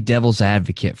want to play devil's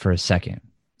advocate for a second.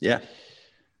 Yeah.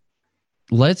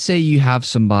 Let's say you have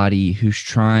somebody who's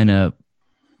trying to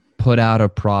put out a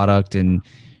product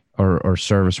or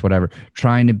service, whatever,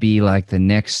 trying to be like the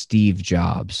next Steve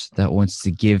Jobs that wants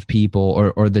to give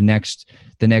people or the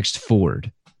next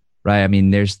Ford. Right. I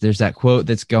mean, there's that quote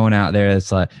that's going out there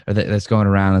that's like, or that's going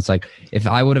around. It's like, if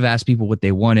I would have asked people what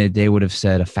they wanted, they would have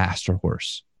said a faster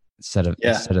horse instead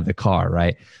of the car.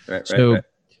 Right. Right.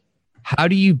 How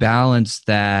do you balance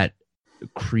that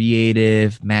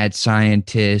creative, mad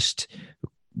scientist,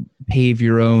 pave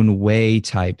your own way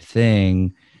type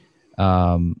thing,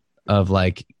 of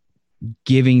like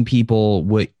giving people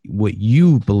what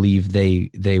you believe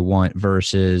they want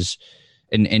versus,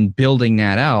 and building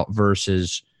that out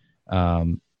versus,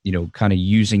 kind of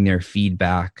using their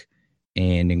feedback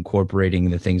and incorporating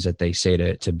the things that they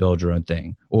say to build your own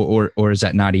thing, or is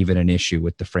that not even an issue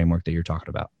with the framework that you're talking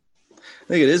about? I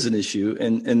think it is an issue.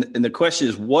 And the question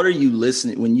is, what are you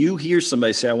listening? When you hear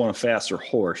somebody say, I want a faster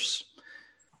horse,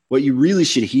 what you really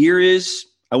should hear is,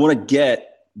 I want to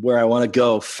get where I want to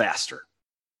go faster,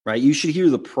 right? You should hear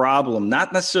the problem,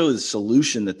 not necessarily the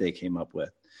solution that they came up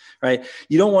with. Right.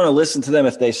 You don't want to listen to them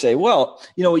if they say, well,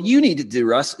 what you need to do,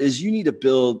 Russ, is you need to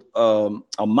build a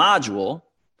module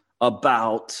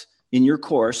in your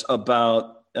course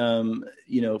about,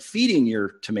 feeding your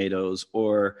tomatoes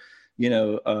or,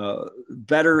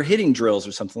 better hitting drills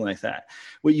or something like that.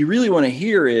 What you really want to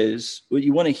hear is what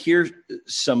you want to hear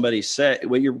somebody say.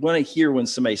 What you want to hear when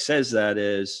somebody says that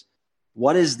is,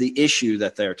 what is the issue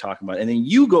that they're talking about? And then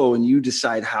you go and you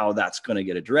decide how that's going to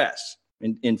get addressed.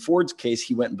 In Ford's case,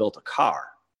 he went and built a car,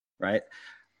 right?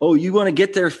 Oh, you want to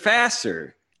get there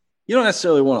faster. You don't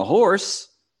necessarily want a horse.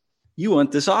 You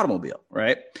want this automobile,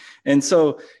 right? And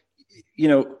so,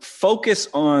 focus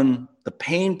on the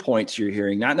pain points you're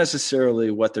hearing, not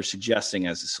necessarily what they're suggesting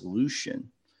as a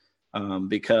solution,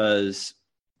 because,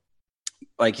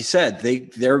 like you said,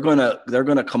 they're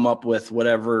gonna come up with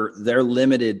whatever their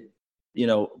limited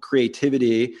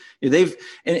creativity.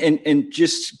 And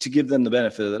just to give them the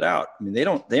benefit of the doubt, I mean, they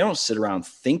don't sit around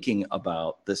thinking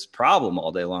about this problem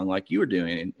all day long like you were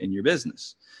doing in your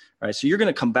business, right? So you're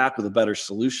going to come back with a better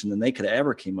solution than they could have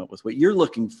ever came up with. What you're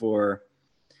looking for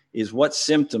is, what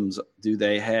symptoms do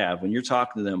they have when you're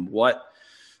talking to them? What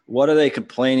are they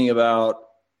complaining about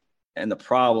and the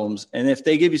problems? And if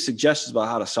they give you suggestions about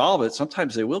how to solve it,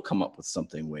 sometimes they will come up with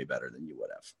something way better than you would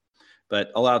have.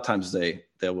 But a lot of times they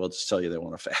will just tell you they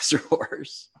want a faster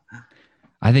horse.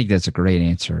 I think that's a great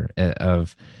answer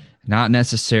of not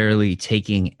necessarily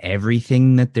taking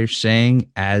everything that they're saying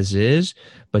as is,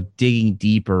 but digging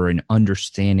deeper and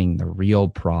understanding the real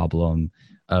problem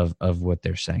of what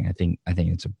they're saying. I think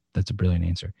that's a brilliant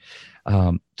answer.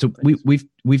 So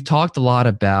we've talked a lot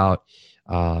about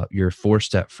your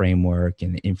 4-step framework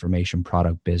and the information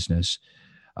product business.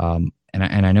 And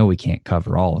I know we can't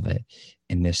cover all of it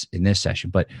in this session,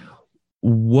 but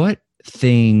what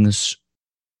things,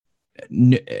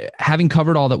 having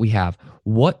covered all that we have,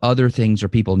 what other things are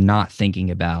people not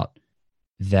thinking about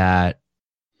that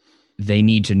they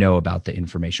need to know about the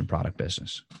information product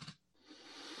business?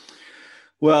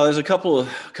 Well, there's a couple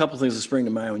things that spring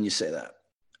to mind when you say that.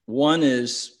 One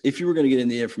is, if you were going to get in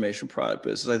the information product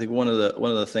business, I think one of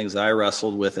the things that I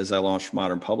wrestled with as I launched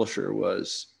Modern Publisher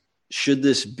was, should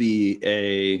this be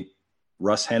a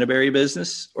Russ Henneberry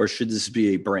business or should this be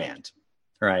a brand?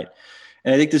 Right.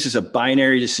 And I think this is a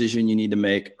binary decision you need to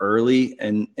make early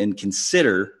and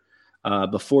consider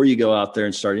before you go out there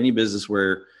and start any business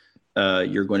where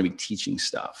you're going to be teaching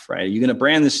stuff, right? Are you going to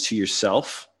brand this to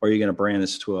yourself, or are you going to brand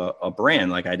this to a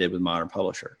brand like I did with Modern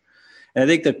Publisher? And I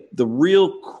think that the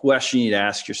real question you need to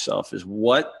ask yourself is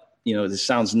this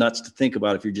sounds nuts to think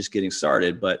about if you're just getting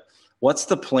started, but what's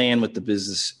the plan with the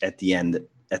business at the end of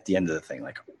the thing?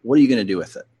 Like, what are you going to do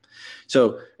with it?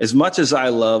 So as much as I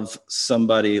love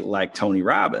somebody like Tony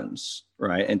Robbins,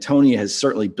 right? And Tony has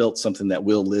certainly built something that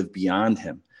will live beyond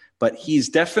him, but he's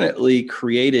definitely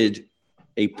created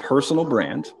a personal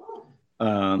brand.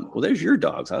 Well, there's your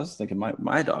dogs. I was thinking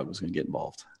my dog was going to get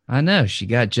involved. I know, she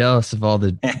got jealous of all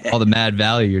the mad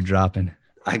value you're dropping.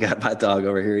 I got my dog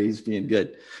over here. He's being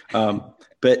good.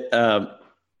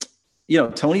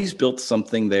 Tony's built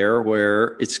something there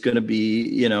where it's going to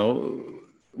be,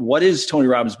 what is Tony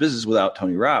Robbins' business without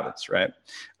Tony Robbins, right?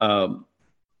 And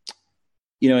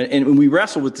when we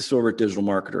wrestle with this over at Digital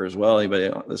Marketer as well, anybody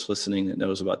that's listening that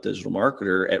knows about Digital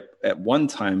Marketer, at one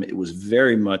time, it was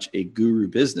very much a guru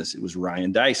business. It was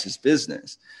Ryan Dice's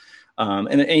business.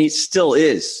 And he still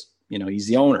is, he's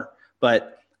the owner.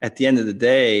 But at the end of the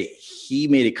day, he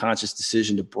made a conscious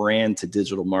decision to brand to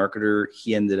Digital Marketer.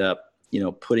 He ended up,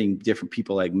 putting different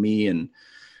people like me and,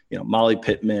 Molly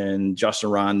Pittman, Justin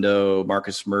Rondo,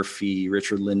 Marcus Murphy,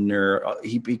 Richard Lindner.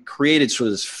 He created sort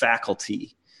of this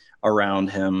faculty around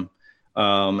him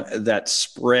that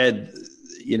spread,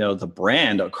 the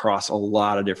brand across a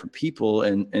lot of different people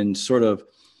and sort of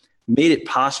made it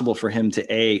possible for him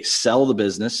to A, sell the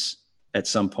business at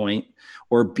some point,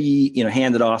 or B,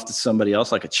 hand it off to somebody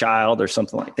else like a child or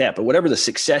something like that. But whatever the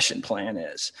succession plan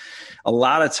is, a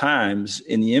lot of times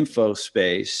in the info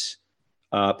space,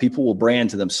 people will brand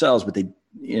to themselves, but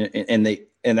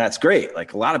and that's great.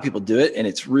 Like, a lot of people do it, and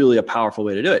it's really a powerful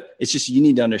way to do it. It's just, you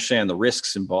need to understand the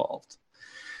risks involved.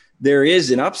 There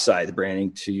is an upside to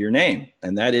branding to your name,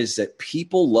 and that is that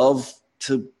people love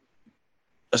to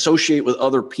associate with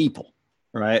other people,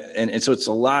 right? And so it's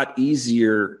a lot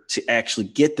easier to actually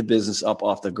get the business up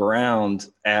off the ground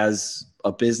as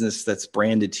a business that's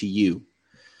branded to you.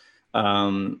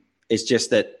 It's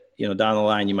just that, down the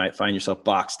line, you might find yourself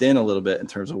boxed in a little bit in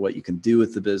terms of what you can do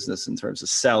with the business, in terms of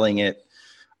selling it,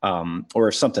 or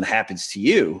if something happens to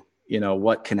you,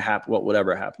 what can happen, what would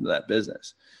ever happen to that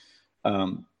business.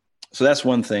 So that's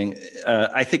one thing.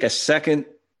 I think a second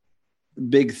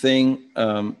big thing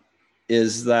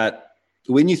is that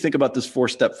when you think about this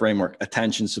 4-step framework,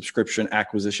 attention, subscription,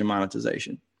 acquisition,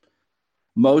 monetization,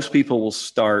 most people will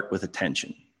start with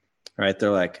attention, right? They're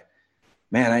like,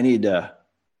 man,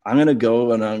 I'm going to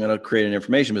go and I'm going to create an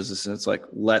information business. And it's like,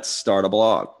 let's start a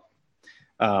blog.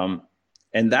 And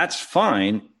that's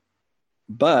fine.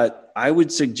 But I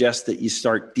would suggest that you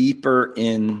start deeper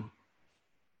in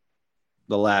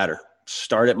the ladder.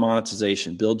 Start at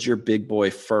monetization. Build your big boy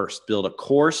first. Build a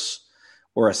course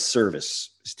or a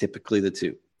service is typically the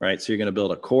two, right? So you're going to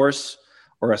build a course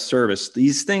or a service.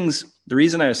 These things, the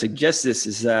reason I suggest this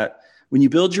is that when you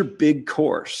build your big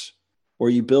course or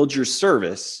you build your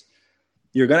service,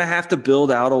 you're going to have to build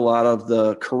out a lot of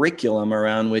the curriculum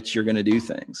around which you're going to do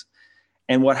things.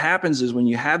 And what happens is when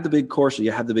you have the big course or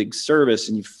you have the big service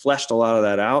and you've fleshed a lot of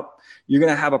that out, you're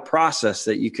going to have a process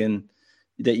that you can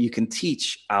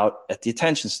teach out at the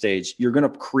attention stage. You're going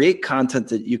to create content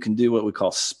that you can do what we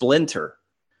call splinter,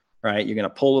 right? You're going to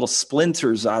pull little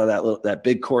splinters out of that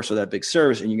big course or that big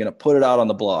service, and you're going to put it out on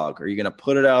the blog, or you're going to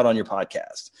put it out on your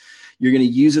podcast. You're going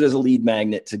to use it as a lead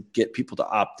magnet to get people to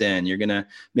opt in. You're going to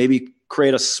maybe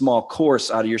create a small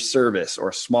course out of your service, or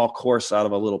a small course out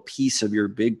of a little piece of your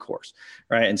big course,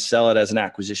 right? And sell it as an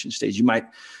acquisition stage. You might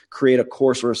create a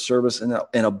course or a service and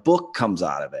a book comes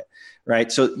out of it,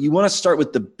 right? So you want to start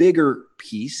with the bigger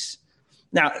piece.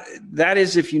 Now, that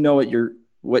is if you know what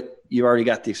you already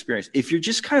got the experience. If you're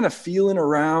just kind of feeling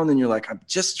around and you're like, I'm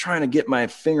just trying to get my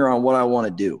finger on what I want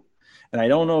to do, and I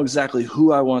don't know exactly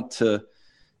who I want to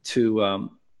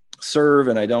serve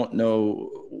and I don't know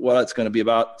what it's going to be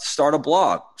about, start a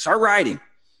blog, start writing,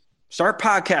 start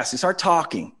podcasting, start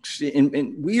talking.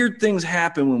 And weird things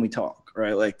happen when we talk,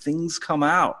 right? Like things come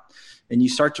out and you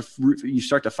start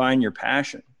to find your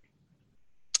passion.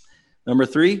 Number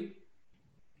 3,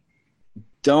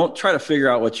 don't try to figure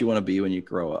out what you want to be when you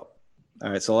grow up. All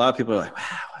right. So a lot of people are like,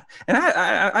 wow.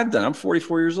 And I'm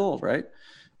 44 years old, right?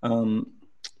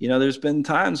 There's been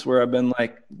times where I've been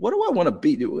like, what do I want to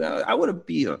be? I want to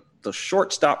be the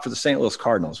shortstop for the St. Louis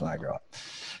Cardinals when I grow up.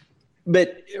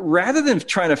 But rather than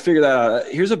trying to figure that out,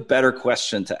 here's a better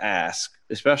question to ask,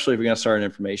 especially if you're going to start an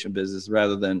information business,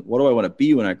 rather than what do I want to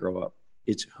be when I grow up?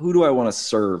 It's who do I want to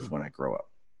serve when I grow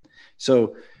up?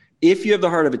 So if you have the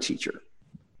heart of a teacher,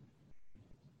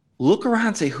 look around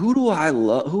and say, who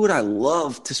would I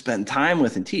love to spend time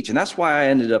with and teach? And that's why I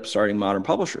ended up starting Modern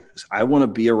Publishers. I want to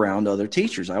be around other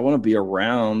teachers. I want to be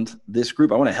around this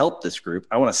group. I want to help this group.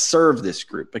 I want to serve this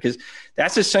group, because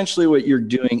that's essentially what you're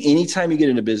doing. Anytime you get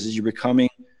into business, you're becoming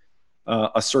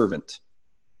a servant,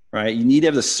 right? You need to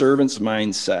have the servant's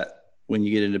mindset when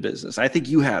you get into business. I think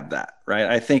you have that, right?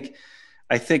 I think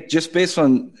just based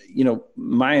on,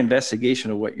 my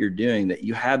investigation of what you're doing, that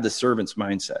you have the servant's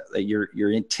mindset, that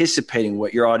you're anticipating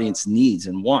what your audience needs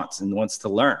and wants to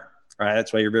learn, right?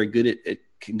 That's why you're very good at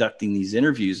conducting these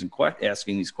interviews and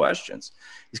asking these questions,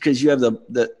 is because you have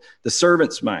the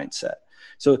servant's mindset.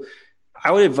 So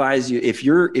I would advise you, if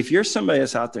you're somebody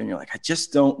that's out there and you're like, I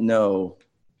just don't know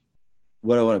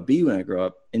what I want to be when I grow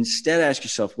up, instead ask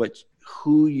yourself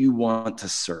who you want to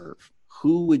serve.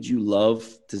 Who would you love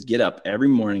to get up every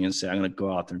morning and say, I'm going to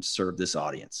go out there and serve this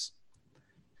audience?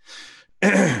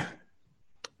 Because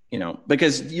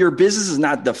your business is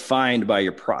not defined by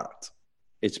your product.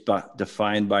 It's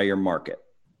defined by your market.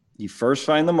 You first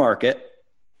find the market,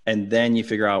 and then you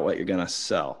figure out what you're going to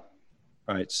sell.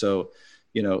 Right. So,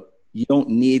 you don't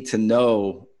need to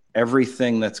know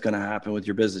everything that's going to happen with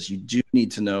your business. You do need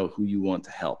to know who you want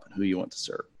to help and who you want to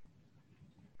serve.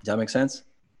 Does that make sense?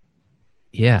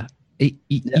 Yeah.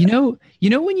 You know,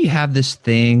 when you have this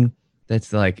thing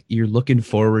that's like, you're looking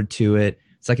forward to it,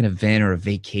 it's like an event or a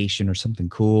vacation or something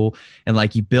cool. And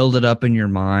like you build it up in your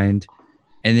mind,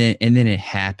 and then it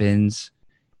happens.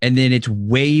 And then it's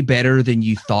way better than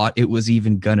you thought it was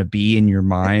even going to be in your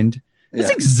mind. That's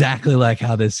exactly like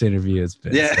how this interview has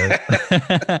been. Yeah.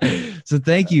 So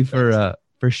thank you for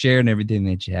sharing everything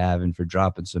that you have, and for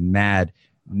dropping some mad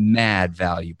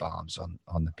value bombs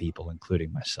on the people,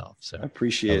 including myself. So I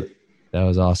appreciate it. That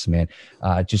was awesome, man.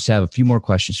 Just have a few more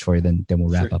questions for you, then we'll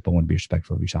wrap up. I want to be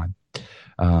respectful of your time.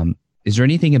 Is there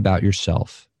anything about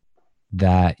yourself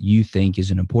that you think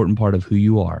is an important part of who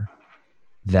you are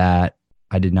that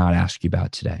I did not ask you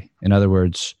about today? In other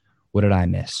words, what did I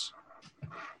miss?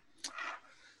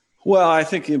 Well, I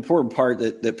think the important part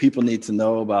that people need to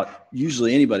know about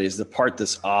usually anybody is the part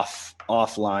that's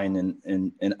offline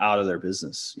and out of their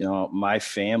business. My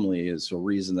family is a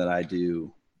reason that I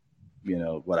do,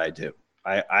 what I do.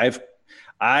 I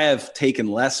have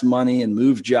taken less money and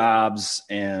moved jobs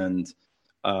and,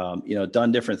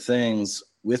 done different things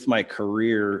with my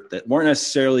career that weren't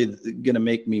necessarily going to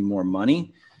make me more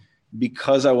money,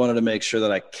 because I wanted to make sure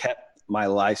that I kept my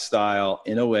lifestyle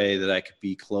in a way that I could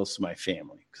be close to my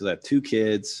family, because I have 2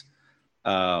 kids,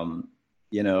 and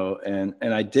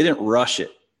I didn't rush it.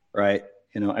 Right.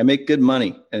 I make good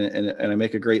money and I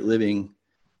make a great living,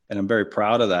 and I'm very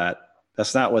proud of that.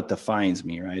 That's not what defines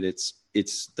me. Right.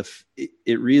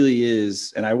 It really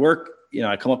is. And I work,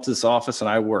 I come up to this office and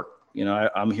I work,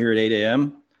 I'm here at 8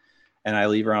 a.m. and I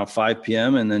leave around 5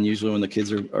 p.m. And then usually when the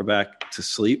kids are back to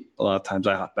sleep, a lot of times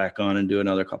I hop back on and do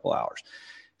another couple hours.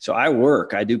 So I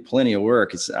work, I do plenty of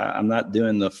work. I'm not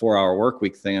doing the 4-hour work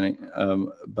week thing,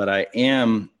 but I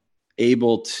am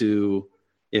able to,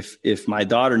 if my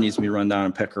daughter needs me to run down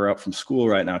and pick her up from school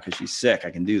right now because she's sick,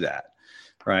 I can do that.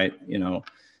 Right.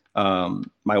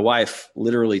 My wife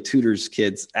literally tutors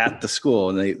kids at the school,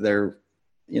 and they're,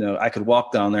 I could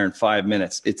walk down there in 5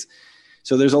 minutes.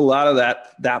 So there's a lot of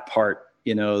that part,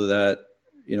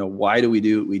 why do we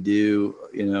do what we do?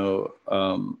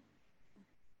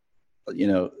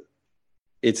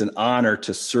 It's an honor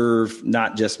to serve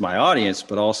not just my audience,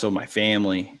 but also my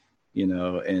family,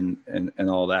 and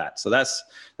all that. So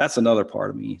that's another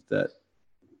part of me that,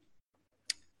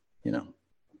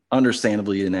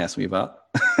 understandably you didn't ask me about.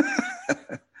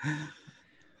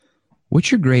 What's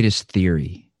your greatest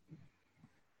theory?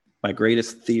 My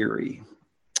greatest theory.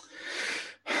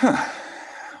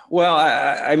 Well,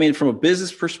 I mean, from a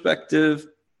business perspective,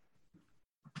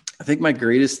 I think my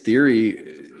greatest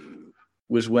theory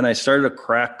was when I started to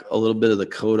crack a little bit of the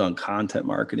code on content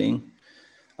marketing.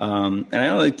 And I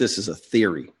don't think this is a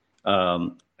theory.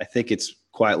 I I think it's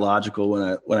quite logical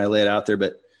when I lay it out there,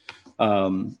 but,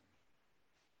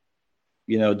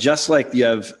 just like you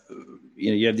have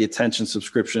the attention,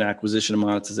 subscription, acquisition, and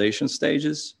monetization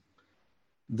stages,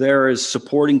 there is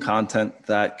supporting content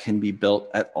that can be built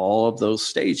at all of those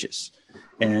stages.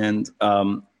 And,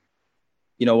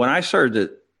 when I started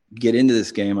to get into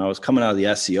this game, I was coming out of the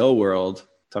SEO world,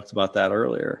 talked about that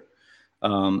earlier.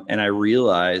 And I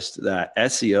realized that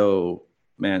SEO,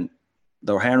 man,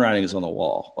 the handwriting is on the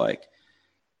wall. Like,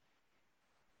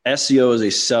 SEO is a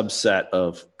subset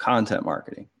of content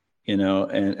marketing,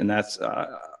 and that's,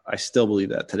 I still believe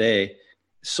that today.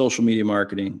 Social media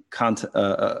marketing, content,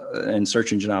 and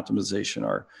search engine optimization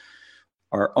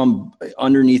are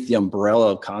underneath the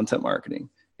umbrella of content marketing.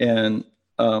 And,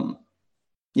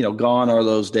 gone are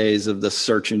those days of the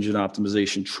search engine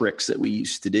optimization tricks that we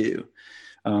used to do.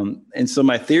 And so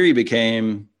my theory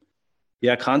became,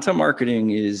 content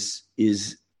marketing is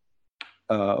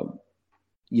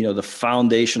the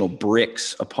foundational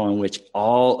bricks upon which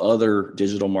all other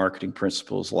digital marketing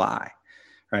principles lie,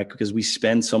 right? Because we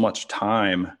spend so much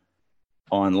time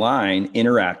online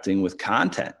interacting with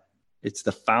content. It's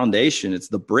the foundation. It's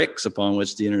the bricks upon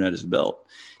which the internet is built.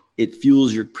 It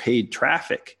fuels your paid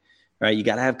traffic, right? You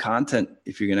got to have content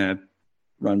if you're going to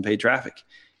run paid traffic.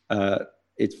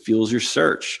 It fuels your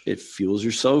search. It fuels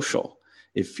your social.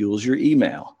 It fuels your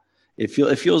email. It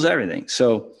fuels everything.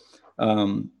 So,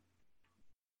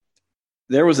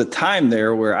 there was a time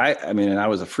there where I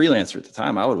was a freelancer at the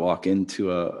time. I would walk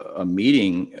into a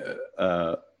meeting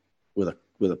with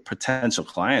a potential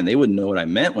client. They wouldn't know what I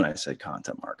meant when I said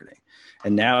content marketing.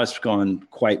 And now it's gone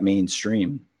quite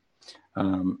mainstream.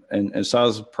 And so I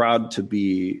was proud to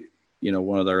be,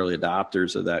 one of the early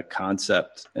adopters of that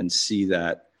concept and see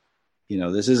that,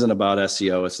 this isn't about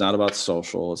SEO. It's not about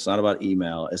social. It's not about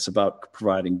email. It's about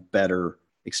providing better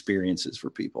experiences for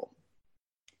people.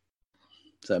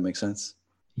 Does that make sense?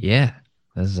 Yeah,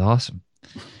 this is awesome.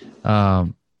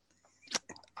 I'm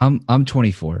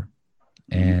 24,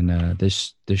 and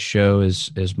this show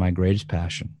is my greatest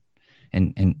passion,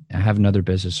 and I have another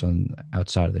business on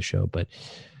outside of the show. But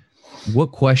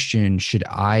what question should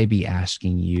I be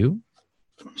asking you,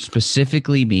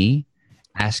 specifically me,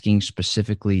 asking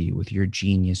specifically with your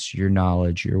genius, your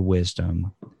knowledge, your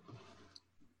wisdom,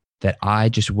 that I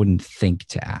just wouldn't think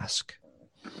to ask?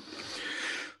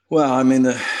 Well, I mean,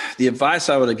 the advice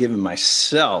I would have given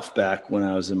myself back when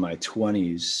I was in my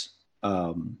 20s,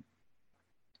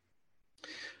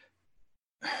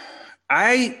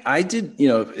 I did,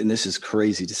 and this is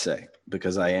crazy to say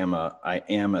because I am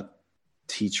a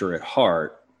teacher at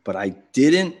heart, but I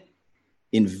didn't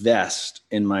invest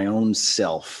in my own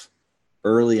self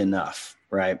early enough,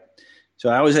 right? So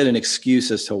I always had an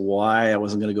excuse as to why I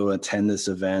wasn't going to go attend this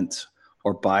event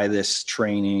or buy this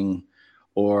training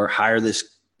or hire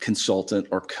this consultant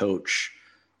or coach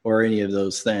or any of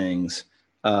those things.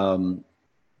 It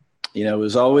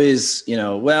was always,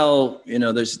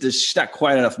 there's just not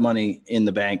quite enough money in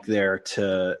the bank there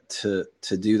to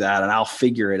do that. And I'll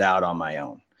figure it out on my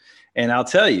own. And I'll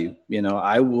tell you,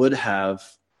 I would have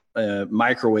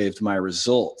microwaved my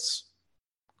results,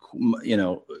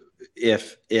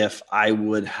 if I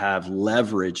would have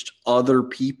leveraged other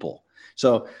people.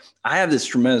 So I have this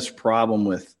tremendous problem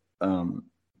with,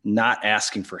 not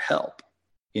asking for help,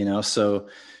 so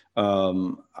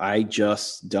I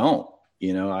just don't,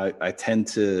 I tend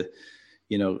to,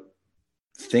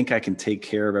 think I can take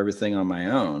care of everything on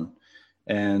my own.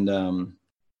 And,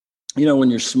 when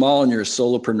you're small and you're a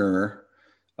solopreneur,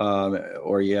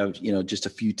 or you have, just a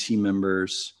few team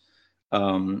members,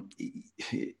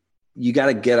 you got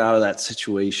to get out of that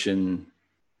situation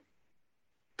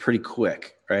pretty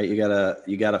quick, right? You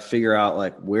gotta figure out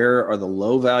like, where are the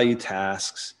low value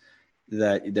tasks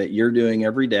that you're doing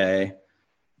every day?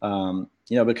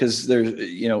 Because there's,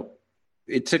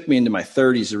 it took me into my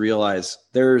 30s to realize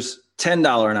there's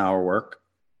 $10 an hour work,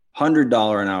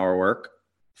 $100 an hour work,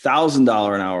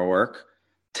 $1,000 an hour work,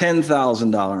 $10,000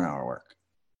 an hour work,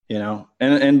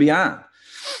 and beyond.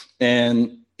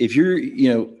 And if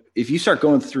you start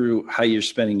going through how you're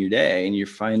spending your day and you're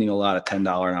finding a lot of $10 an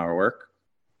hour work,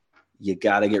 you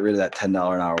got to get rid of that $10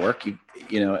 an hour work,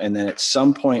 and then at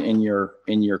some point in your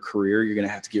career, you're going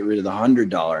to have to get rid of the $100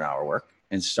 an hour work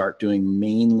and start doing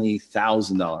mainly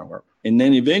 $1,000 work. And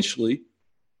then eventually,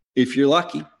 if you're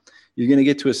lucky, you're going to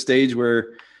get to a stage where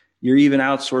you're even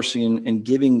outsourcing and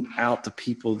giving out to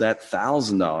people that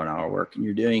 $1,000 an hour work and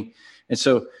you're doing. And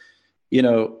so,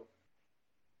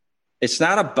 it's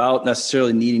not about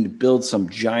necessarily needing to build some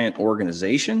giant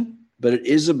organization, but it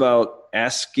is about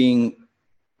asking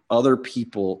other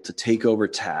people to take over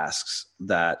tasks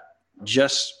that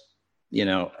just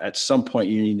at some point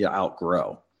you need to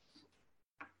outgrow,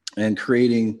 and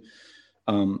creating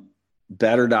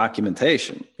better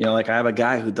documentation. Like I have a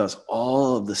guy who does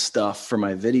all of the stuff for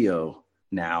my video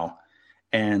now,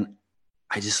 and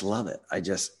I just love it.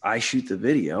 I shoot the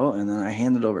video and then I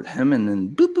hand it over to him, and then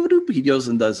boop, boop, boop, he goes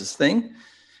and does his thing.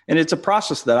 And it's a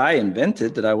process that I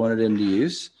invented that I wanted him to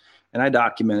use, and I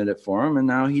documented it for him, and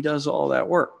now he does all that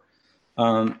work.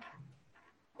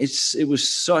 It was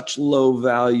such low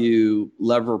value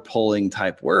lever pulling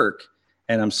type work.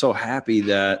 And I'm so happy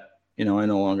that, I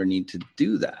no longer need to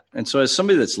do that. And so as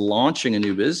somebody that's launching a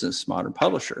new business, Modern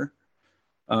Publisher,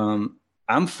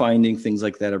 I'm finding things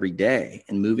like that every day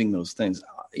and moving those things,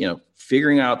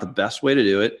 figuring out the best way to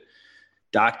do it,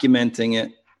 documenting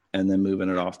it, and then moving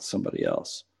it off to somebody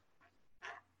else.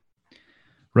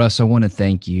 Russ, I want to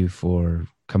thank you for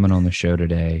coming on the show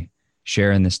today,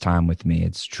 sharing this time with me.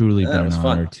 It's truly been an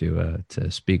honor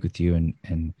to speak with you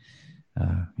and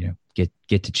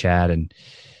get to chat. And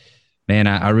man,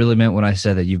 I really meant when I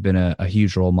said that you've been a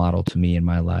huge role model to me in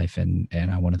my life. And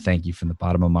I want to thank you from the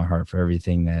bottom of my heart for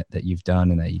everything that you've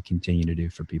done and that you continue to do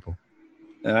for people.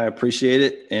 I appreciate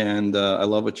it. And I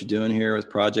love what you're doing here with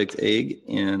Project Egg.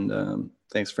 And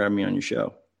thanks for having me on your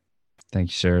show. Thank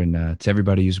you, sir. And to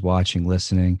everybody who's watching,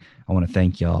 listening, I want to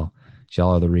thank y'all.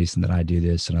 Y'all are the reason that I do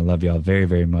this. And I love y'all very,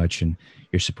 very much. And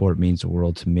your support means the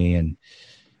world to me. And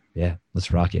yeah,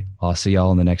 let's rock it. I'll see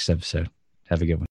y'all in the next episode. Have a good one.